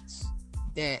stargates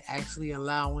that actually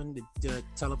allowing the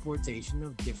teleportation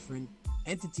of different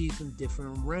entities from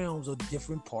different realms or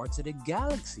different parts of the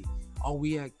galaxy? Are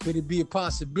we could it be a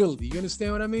possibility? You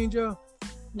understand what I mean, Joe?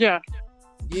 Yeah.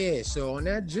 Yeah, so on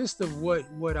that gist of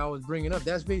what I was bringing up,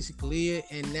 that's basically it.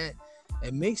 And that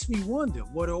it makes me wonder,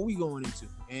 what are we going into?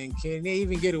 And can they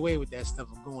even get away with that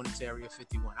stuff of going into Area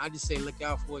 51? I just say look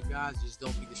out for it, guys. Just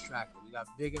don't be distracted. We got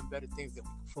bigger and better things that we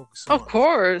can focus on. Of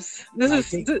course.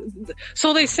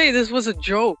 So they say this was a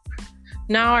joke.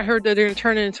 Now I heard that they're going to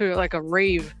turn it into like a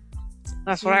rave.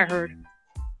 That's what I heard.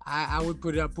 I would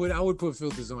put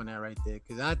filters on that right there,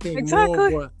 because I think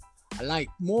exactly.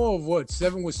 more of what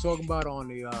Sevan was talking about on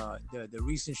the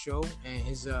recent show, and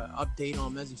his update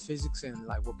on metaphysics and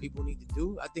like what people need to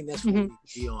do. I think that's what we need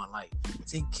to be on, like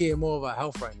take care more of our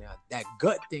health right now. That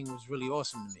gut thing was really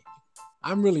awesome to me.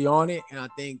 I'm really on it, and I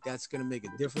think that's gonna make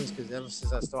a difference, because ever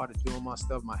since I started doing my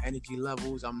stuff, my energy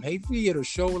levels, I'm hopefully it'll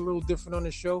show a little different on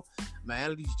the show. My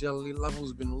energy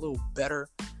levels have been a little better.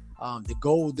 The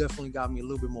goal definitely got me a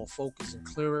little bit more focused and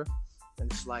clearer.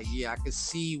 And it's like, yeah, I could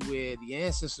see where the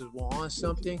ancestors were on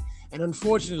something. And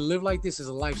unfortunately, live like this is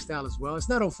a lifestyle as well. It's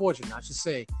not unfortunate, I should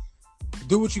say.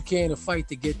 Do what you can to fight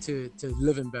to get to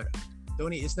living better.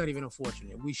 It's not even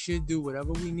unfortunate. We should do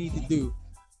whatever we need to do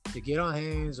to get our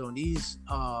hands on these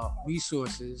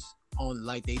resources, on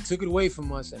like they took it away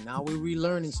from us, and now we're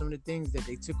relearning some of the things that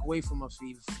they took away from us,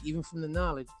 even from the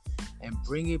knowledge, and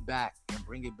bring it back and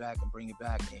bring it back and bring it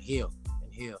back and heal.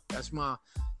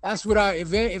 That's what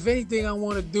if anything I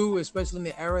want to do, especially in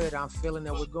the era that I'm feeling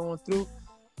that we're going through.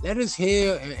 Let us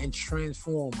heal and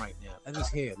transform right now. Let us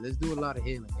heal. Let's do a lot of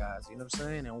healing, guys. You know what I'm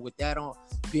saying? And with that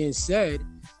being said,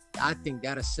 I think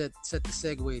that'll set the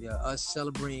segue to us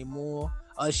celebrating more,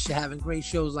 us having great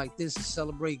shows like this to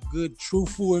celebrate good,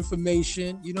 truthful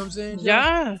information. You know what I'm saying, Joe?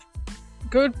 Yeah.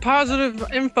 Good,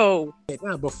 positive info.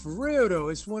 Yeah, but for real though,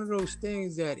 it's one of those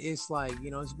things that it's like,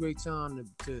 you know, it's a great time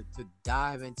to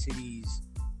dive into these.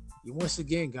 Once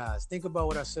again, guys, think about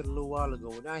what I said a little while ago.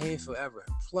 We're not here forever.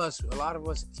 Plus, a lot of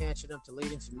us are catching up to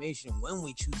late information when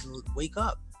we choose to wake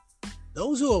up.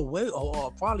 Those who are awake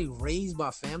are probably raised by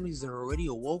families that are already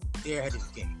awoke. They're ahead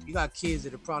of the game. You got kids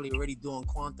that are probably already doing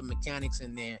quantum mechanics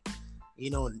in their, you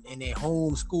know, in their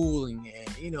homeschooling,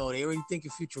 and you know, they already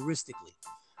thinking futuristically.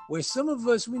 Where some of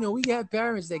us, you know, we got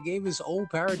parents that gave us old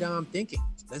paradigm thinking.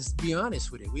 Let's be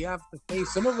honest with it. We have to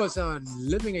face, some of us are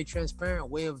living a transparent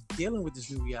way of dealing with this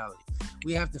new reality.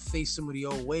 We have to face some of the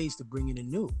old ways to bring in the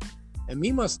new. And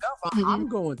me, myself, I'm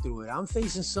going through it. I'm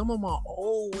facing some of my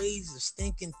old ways of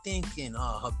thinking,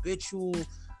 habitual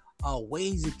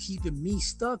ways of keeping me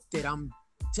stuck, that I'm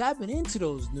tapping into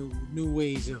those new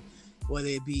ways of, whether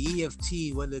it be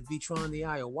EFT, whether it be trying the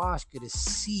ayahuasca to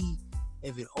see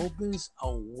if it opens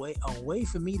a way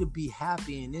for me to be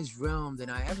happy in this realm than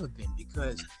I ever been,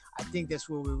 because I think that's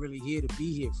what we're really here to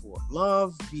be here for.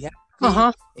 Love, be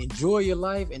happy, enjoy your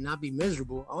life, and not be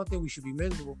miserable. I don't think we should be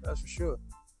miserable, that's for sure.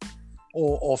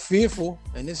 Or fearful,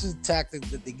 and this is a tactic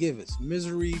that they give us.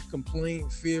 Misery,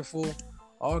 complaint, fearful,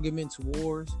 arguments,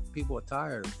 wars. People are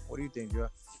tired. What do you think, Joe?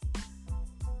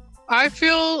 I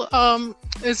feel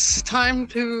it's time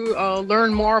to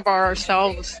learn more about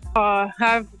ourselves,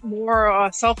 have more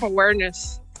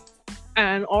self-awareness,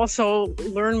 and also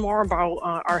learn more about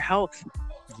our health.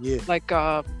 Yeah. Like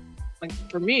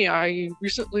for me, I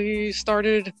recently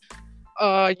started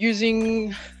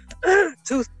using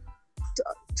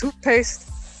toothpaste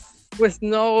with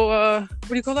no what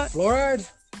do you call that? Fluoride?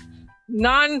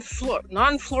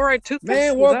 Non-fluoride toothpaste.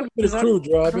 Man, welcome to the crew,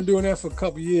 Joe. I've been doing that for a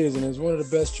couple years, and it's one of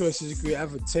the best choices you could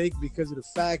ever take because of the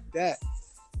fact that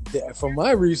from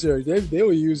my research, they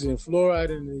were using fluoride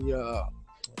in the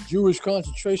Jewish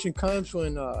concentration camps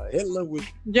when Hitler was.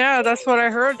 Yeah, that's what I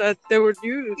heard that they would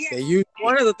use. They use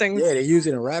one of the things. Yeah, they use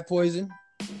it in rat poison.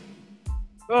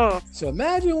 Oh. So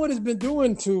imagine what it's been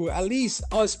doing to at least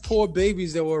us poor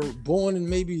babies that were born in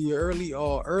maybe early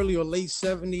or late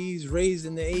 70s, raised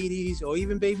in the 80s, or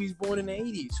even babies born in the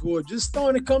 80s who are just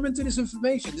starting to come into this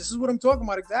information. This is what I'm talking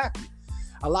about exactly.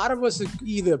 A lot of us are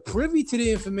either privy to the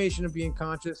information of being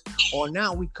conscious, or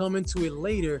now we come into it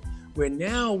later where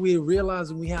now we're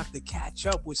realizing we have to catch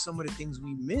up with some of the things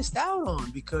we missed out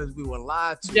on because we were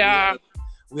lied to. Yeah.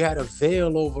 We had a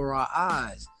veil over our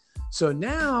eyes. So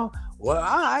now, well,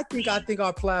 I think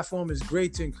our platform is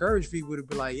great to encourage people to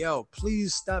be like, yo,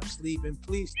 please stop sleeping.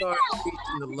 Please start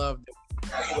preaching the love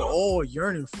that we're all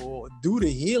yearning for. Do the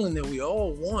healing that we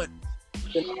all want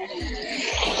in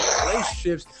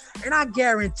relationships. And I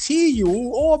guarantee you,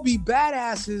 we'll all be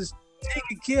badasses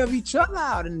taking care of each other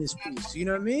out in this piece. You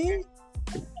know what I mean?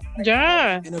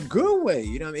 Yeah. In a good way.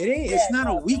 You know what I mean? It's not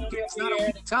a weak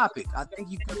topic. I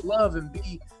think you can love and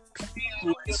be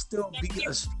people and still be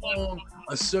a strong,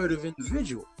 assertive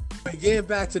individual. But getting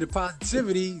back to the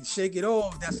positivity, shake it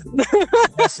off.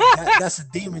 That's a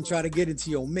demon trying to get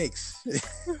into your mix.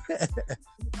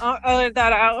 I'll let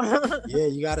that out. Yeah,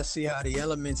 you got to see how the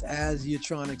elements, as you're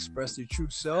trying to express your true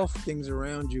self, things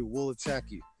around you will attack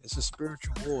you. It's a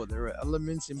spiritual war. There are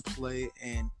elements in play,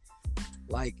 and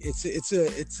like it's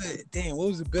a damn. What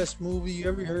was the best movie you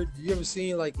ever heard? You ever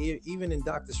seen, like, even in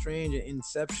Doctor Strange and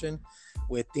Inception,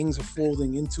 where things are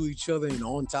folding into each other and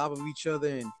on top of each other?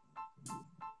 And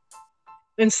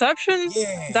Inception?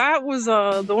 Yeah. That was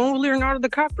the one with Leonardo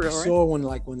DiCaprio, right? So when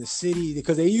the city,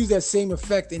 because they use that same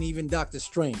effect in even Doctor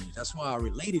Strange. That's why I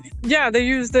related it. Yeah, they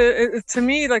used it to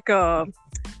me like it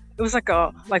was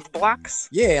like blocks.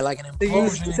 Yeah, like an implosion. They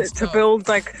used it to build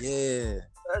like an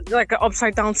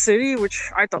upside down city,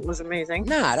 which I thought was amazing.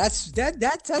 Nah, that's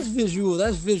visual.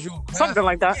 That's visual. Something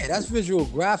like that. Yeah, that's visual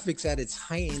graphics at its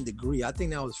heightened degree. I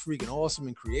think that was freaking awesome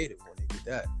and creative when they did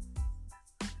that.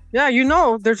 Yeah,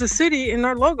 there's a city in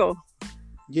our logo.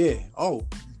 Yeah. Oh,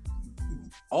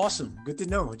 awesome. Good to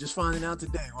know. Just finding out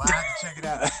today. Well, I have to check it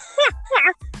out.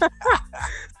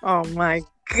 Oh my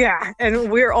god!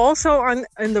 And we're also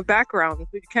in the background.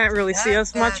 You can't really see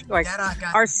us much. Like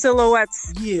our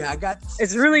silhouettes. Yeah, I got.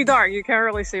 It's really dark. You can't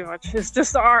really see much. It's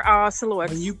just our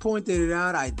silhouettes. When you pointed it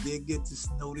out, I did get to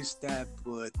notice that.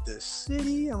 But the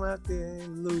city, I'm out there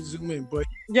and a little zoom in. But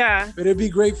yeah, but it'd be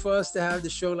great for us to have the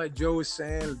show, like Joe was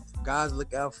saying. Guys,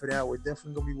 look out for that. We're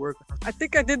definitely gonna be working. I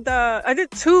think I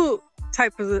did two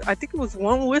types of. I think it was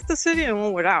one with the city and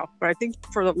one without. But I think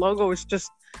for the logo, it's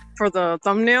just. For the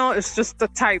thumbnail, it's just the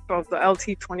type of the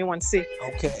LT21C.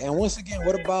 Okay, and once again,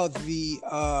 what about the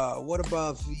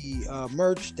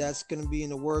merch that's gonna be in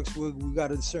the works? We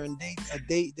got a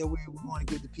date that we want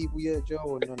to give the people yet, Joe,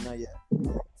 or no, not yet?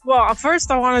 Well,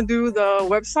 first I want to do the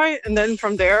website, and then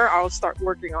from there I'll start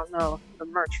working on the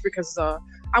merch because I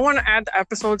want to add the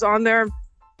episodes on there,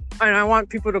 and I want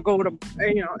people to go to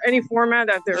any format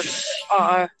that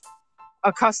they're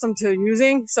accustomed to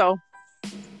using. So.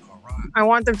 I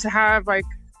want them to have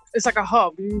it's like a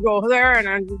hub. You go there and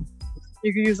then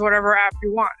you can use whatever app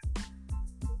you want.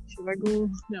 Should I go?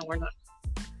 No, we're not.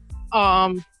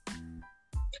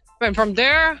 And from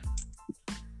there,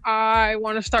 I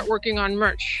want to start working on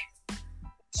merch.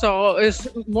 So it's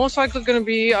most likely going to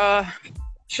be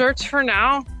shirts for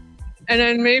now, and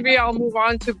then maybe I'll move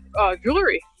on to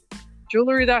jewelry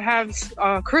that has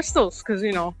crystals, because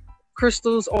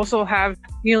crystals also have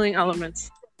healing elements.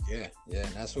 Yeah,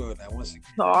 that's what that was.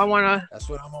 So I want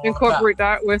to incorporate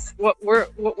that with what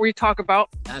we talk about.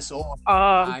 That's all.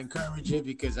 I encourage it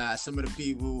because some of the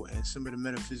people and some of the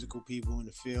metaphysical people in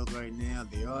the field right now,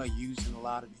 they are using a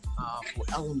lot of these powerful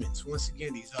elements. Once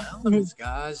again, these are elements,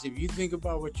 guys. If you think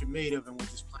about what you're made of and what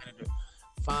this planet is: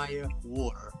 fire,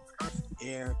 water, earth,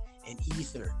 air, and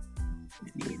ether.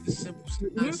 The simple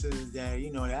synopsis that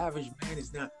the average man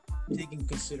is not taking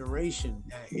consideration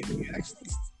that if you actually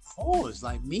pause,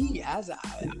 like me,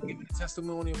 I'm giving a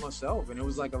testimony of myself, and it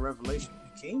was like a revelation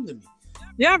that came to me.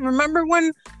 Yeah, remember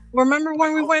when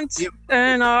we went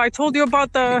and I told you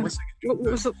about the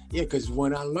because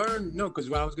when I learned because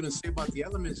what I was gonna say about the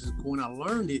elements is when I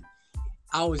learned it,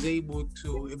 I was able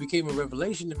to. It became a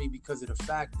revelation to me because of the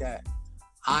fact that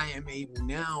I am able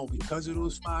now, because of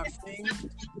those 5 things,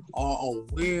 are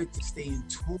aware to stay in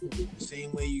tune. The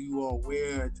same way you are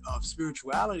aware of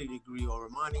spirituality degree or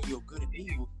reminding you of good and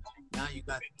evil. Now you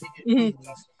got things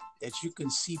that you can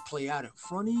see play out in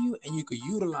front of you and you can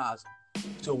utilize them.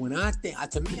 So when I think,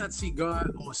 to me, I see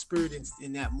God or spirit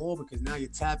in that more because now you're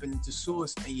tapping into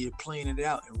source and you're playing it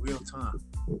out in real time.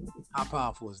 How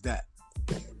powerful is that?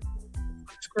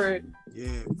 That's great.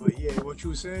 Yeah, but what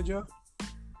you were saying, Joe?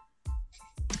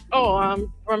 Oh,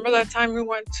 remember that time we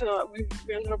went to, we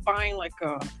ended up buying like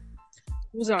what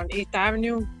was it, on 8th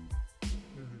Avenue?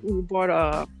 Mm-hmm. We bought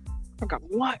I forgot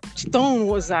what stone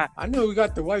was that? I know we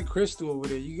got the white crystal over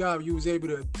there. You was able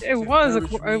to. It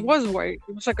was white.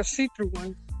 It was like a see-through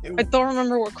one. I don't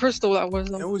remember what crystal that was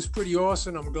though. It was pretty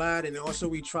awesome. I'm glad. And also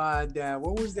we tried that.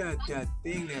 What was that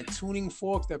thing? That tuning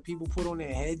fork that people put on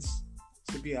their heads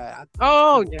to be.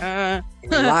 Oh yeah.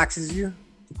 It relaxes you.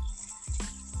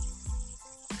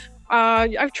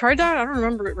 I've tried that. I don't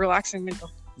remember it relaxing me though.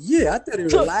 Yeah, I thought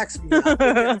it relaxed me.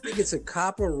 I think it's a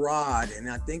copper rod, and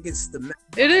I think it's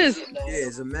It is. Yeah,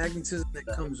 it's a magnetism that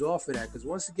comes off of that. Because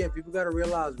once again, people got to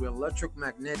realize we're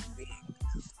electromagnetic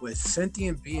beings. We're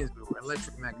sentient beings, but we're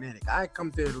electromagnetic. I come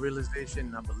to the realization,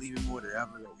 and I believe it more than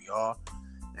ever that we are.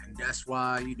 And that's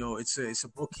why, it's a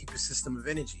bookkeeping system of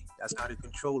energy. That's how they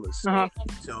control us. Uh-huh.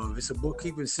 So if it's a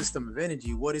bookkeeping system of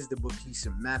energy, what is the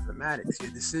bookkeeping? Mathematics.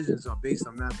 Your decisions are based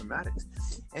on mathematics.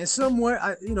 And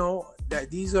somewhere,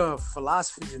 that these are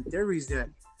philosophies and theories that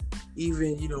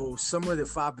even, some of the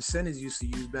 5%ers used to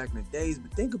use back in the days.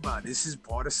 But think about it. This is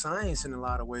part of science in a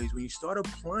lot of ways. When you start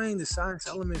applying the science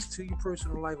elements to your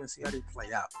personal life and see how they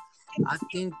play out, I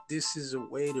think this is a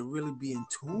way to really be in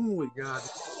tune with God,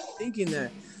 thinking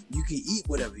that you can eat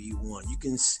whatever you want. You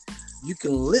can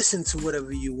listen to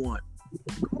whatever you want.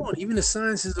 Come on, even the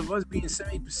sciences of us being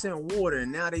 70% water,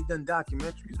 and now they've done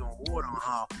documentaries on water on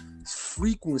how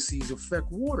frequencies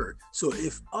affect water. So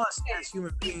if us as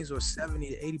human beings are 70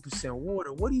 to 80%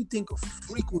 water, what do you think of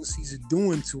frequencies are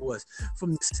doing to us?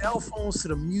 From the cell phones to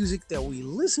the music that we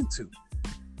listen to.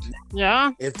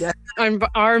 Yeah. If that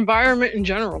our environment in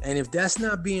general. And if that's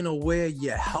not being aware of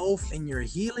your health and your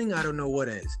healing, I don't know what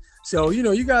is. So,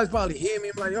 you guys probably hear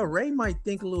me. I'm like, oh, Ray might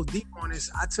think a little deeper on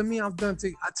this. I took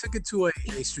it to a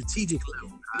strategic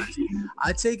level, guys.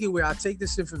 I take it where I take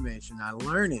this information, I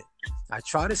learn it, I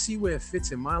try to see where it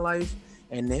fits in my life,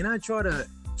 and then I try to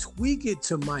tweak it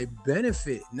to my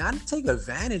benefit, not to take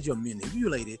advantage or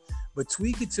manipulate it, but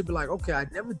tweak it to be like, okay, I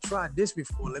never tried this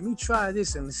before. Let me try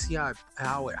this and let's see how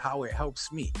it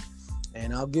helps me.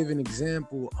 And I'll give an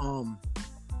example.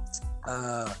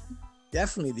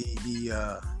 Definitely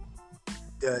the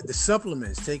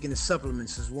supplements. Taking the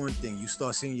supplements is one thing. You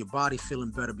start seeing your body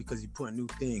feeling better because you put new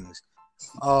things.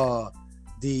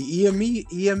 The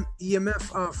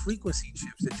EMF frequency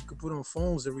chips that you can put on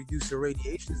phones to reduce the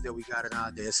radiations that we got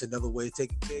out there. It's another way of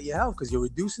taking care of your health because you're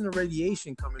reducing the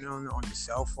radiation coming on your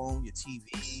cell phone, your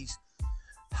TVs,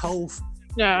 health.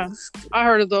 Yeah, I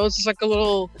heard of those. It's like a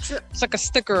little, it's like a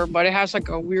sticker, but it has like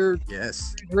a weird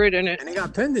grid in it. And they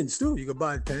got pendants too. You can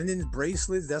buy pendants,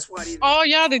 bracelets. That's why they. Oh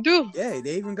yeah, they do. Yeah,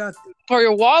 they even got for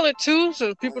your wallet too,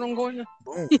 so people don't go in there.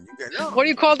 Boom. You get, what do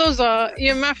you call those?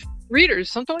 EMF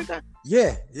readers, something like that.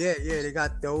 Yeah. They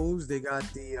got those. They got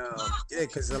the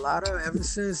because a lot of ever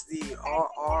since the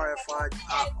RFI,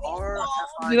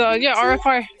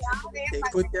 RFI. They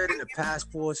put that in the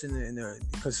passports and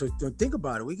because so don't think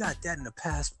about it. We got that in the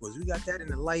passports. We got that in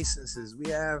the licenses. We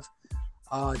have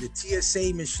the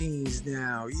TSA machines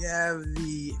now. You have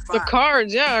the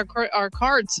cards. Yeah, our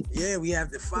cards. Yeah, we have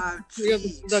the 5G. We have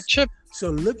the chip. So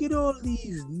look at all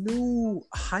these new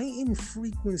heightened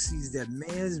frequencies that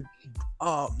man's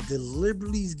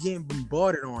deliberately is getting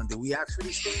bombarded on. That we ask for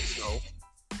these things though.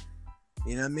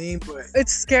 You know what I mean? But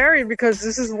it's scary because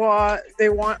this is what they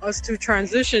want us to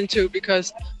transition to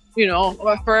because,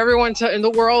 for everyone in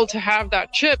the world to have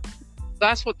that chip,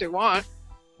 that's what they want.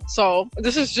 So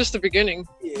this is just the beginning.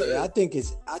 Yeah, I think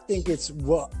it's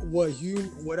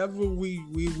whatever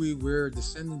we're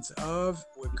descendants of,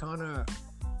 we're kind of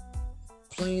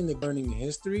playing the learning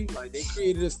history. Like they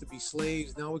created us to be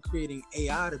slaves. Now we're creating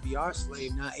AI to be our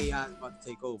slave. Now AI is about to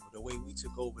take over the way we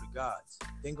took over the gods.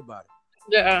 Think about it.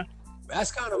 Yeah.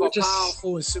 That's kind of a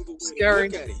powerful and simple way to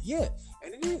look at it. Yeah,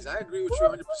 and it is. I agree with you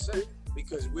 100%.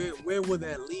 Because where will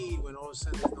that lead when all of a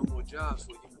sudden there's no more jobs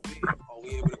for human beings? Are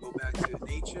we able to go back to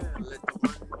nature and let them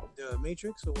run the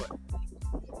matrix or what?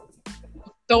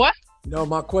 The what? No,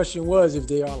 my question was if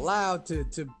they are allowed to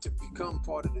become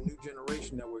part of the new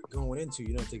generation that we're going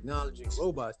into, technology and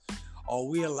robots, are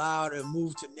we allowed to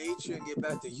move to nature and get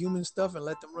back to human stuff and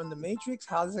let them run the matrix?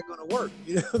 How's that going to work?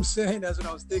 You know what I'm saying? That's what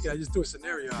I was thinking. I just threw a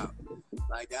scenario out.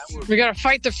 Like that. We got to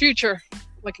fight the future,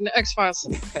 like in the X-Files.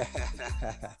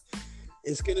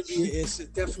 It's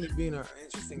definitely been an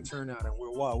interesting turnout, and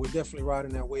we're definitely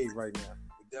riding that wave right now.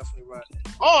 Definitely right.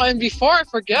 Oh, and before I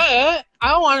forget,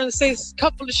 I wanted to say a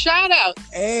couple of shout outs.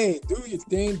 Hey, do your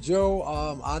thing,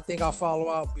 Joe. I think I'll follow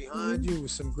out behind you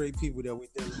with some great people that we're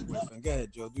dealing with. And go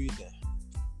ahead, Joe, do your thing.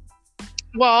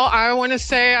 Well, I want to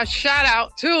say a shout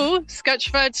out to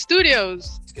Sketchfed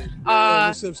Studios.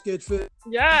 What's up, Sketchfed?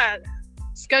 Yeah,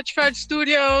 Sketchfed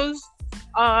Studios,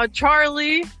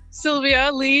 Charlie, Sylvia,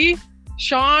 Lee,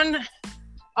 Sean.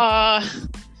 I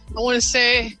want to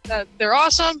say that they're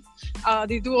awesome.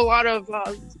 They do a lot of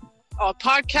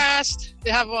podcasts. They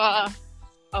have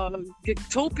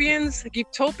Geektopians.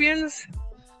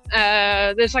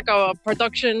 There's like a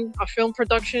film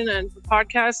production and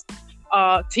podcast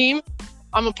team.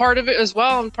 I'm a part of it as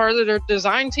well. I'm part of their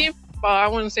design team. But I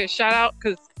want to say a shout out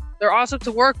because they're awesome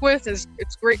to work with. It's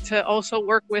great to also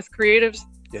work with creatives.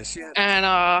 Yes, yeah. And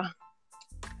I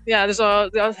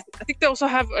think they also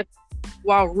have a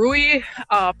Rui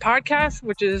podcast,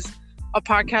 which is a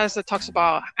podcast that talks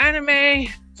about anime,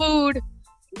 food,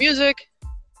 music,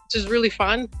 which is really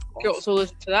fun. Awesome. You can also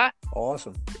listen to that.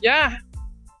 Awesome. Yeah.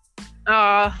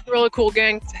 Really cool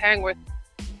gang to hang with.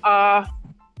 What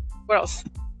else?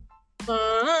 Don't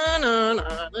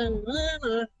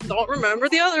remember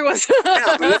the other ones.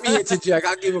 But let me interject.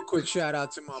 I'll give a quick shout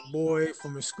out to my boy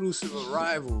from Exclusive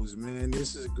Arrivals, man.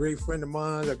 This is a great friend of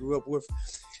mine I grew up with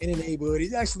in the neighborhood.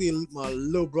 He's actually my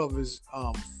little brother's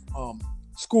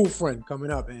school friend coming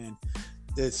up, and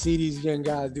to see these young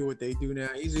guys do what they do now.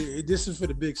 This is for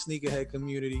the big sneakerhead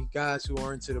community, guys who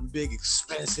are into the big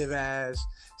expensive ass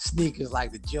sneakers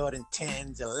like the Jordan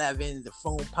 10s, 11s, the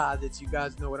foam posits. You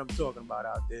guys know what I'm talking about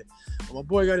out there. Well, my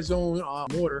boy got his own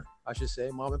mortar, I should say,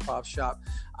 mom and pop shop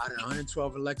out in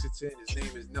 112 in Lexington. His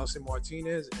name is Nelson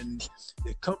Martinez, and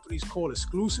the company's called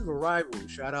Exclusive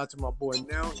Arrivals. Shout out to my boy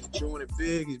Nell. He's doing it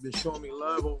big. He's been showing me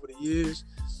love over the years.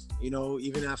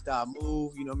 Even after I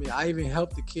moved, I even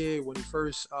helped the kid when he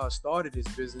first started his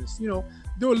business, do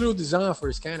a little design for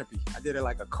his canopy. I did it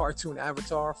like a cartoon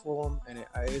avatar for him, and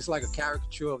it's like a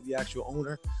caricature of the actual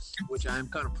owner, which I am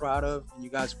kind of proud of. And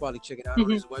you guys probably check it out on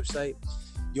his website.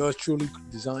 Yours truly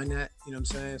designed that, you know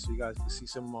what I'm saying? So you guys can see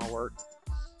some of my work.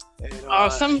 And,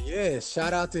 awesome. Yeah,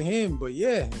 shout out to him. But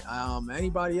yeah,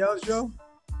 anybody else, Joe?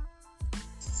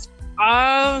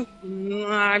 I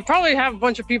probably have a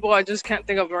bunch of people I just can't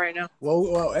think of right now.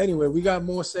 Well, anyway, we got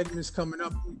more segments coming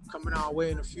our way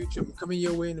in the future. Coming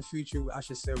your way in the future, I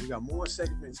should say. We got more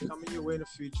segments coming your way in the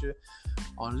future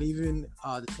on leaving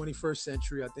the 21st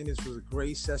century. I think this was a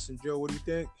great session, Joe. What do you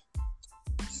think?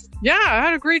 Yeah, I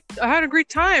had a great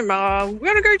time. We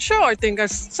had a great show, I think,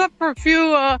 except for a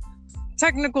few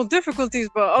technical difficulties.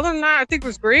 But other than that, I think it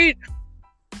was great.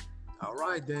 All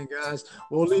right, then, guys.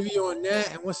 We'll leave you on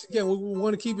that. And once again, we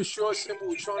want to keep it short, simple.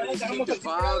 We're trying to keep the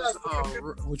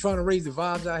vibes. We're trying to raise the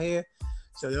vibes out here.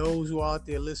 So those who are out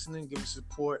there listening, give us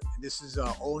support. This is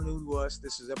all new to us.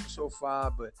 This is episode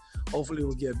 5, but hopefully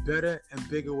we'll get better and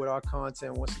bigger with our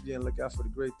content. Once again, look out for the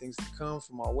great things to come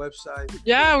from our website.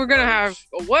 Yeah, we're going to have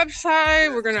a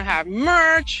website. We're going to have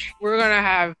merch. We're going to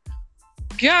have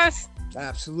guests.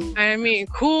 Absolutely. I mean,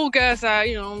 cool guests that,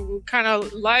 kind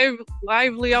of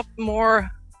lively up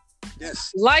more.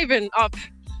 Yes. Liven up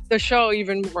the show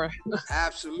even more.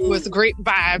 Absolutely. With great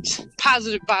vibes,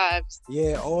 positive vibes.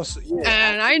 Yeah, also. Yeah, and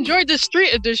absolutely. I enjoyed the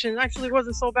street edition. Actually, it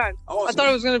wasn't so bad. Awesome. I thought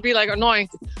it was going to be annoying.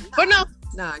 But no,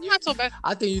 not so bad.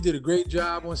 I think you did a great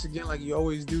job once again, like you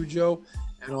always do, Joe.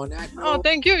 And on that note,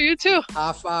 thank you. You too.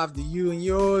 High five to you and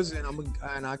yours. And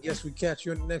I guess we catch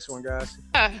you in the next one, guys.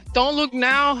 Yeah, don't look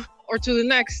now or to the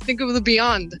next. Think of the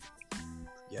beyond.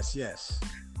 Yes.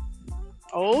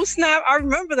 Oh, snap. I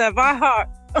remember that by heart.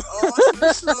 I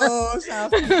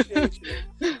appreciate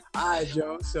you. All right,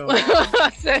 Joe. So I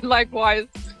said likewise.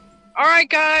 All right,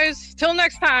 guys. Till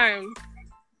next time.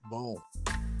 Boom.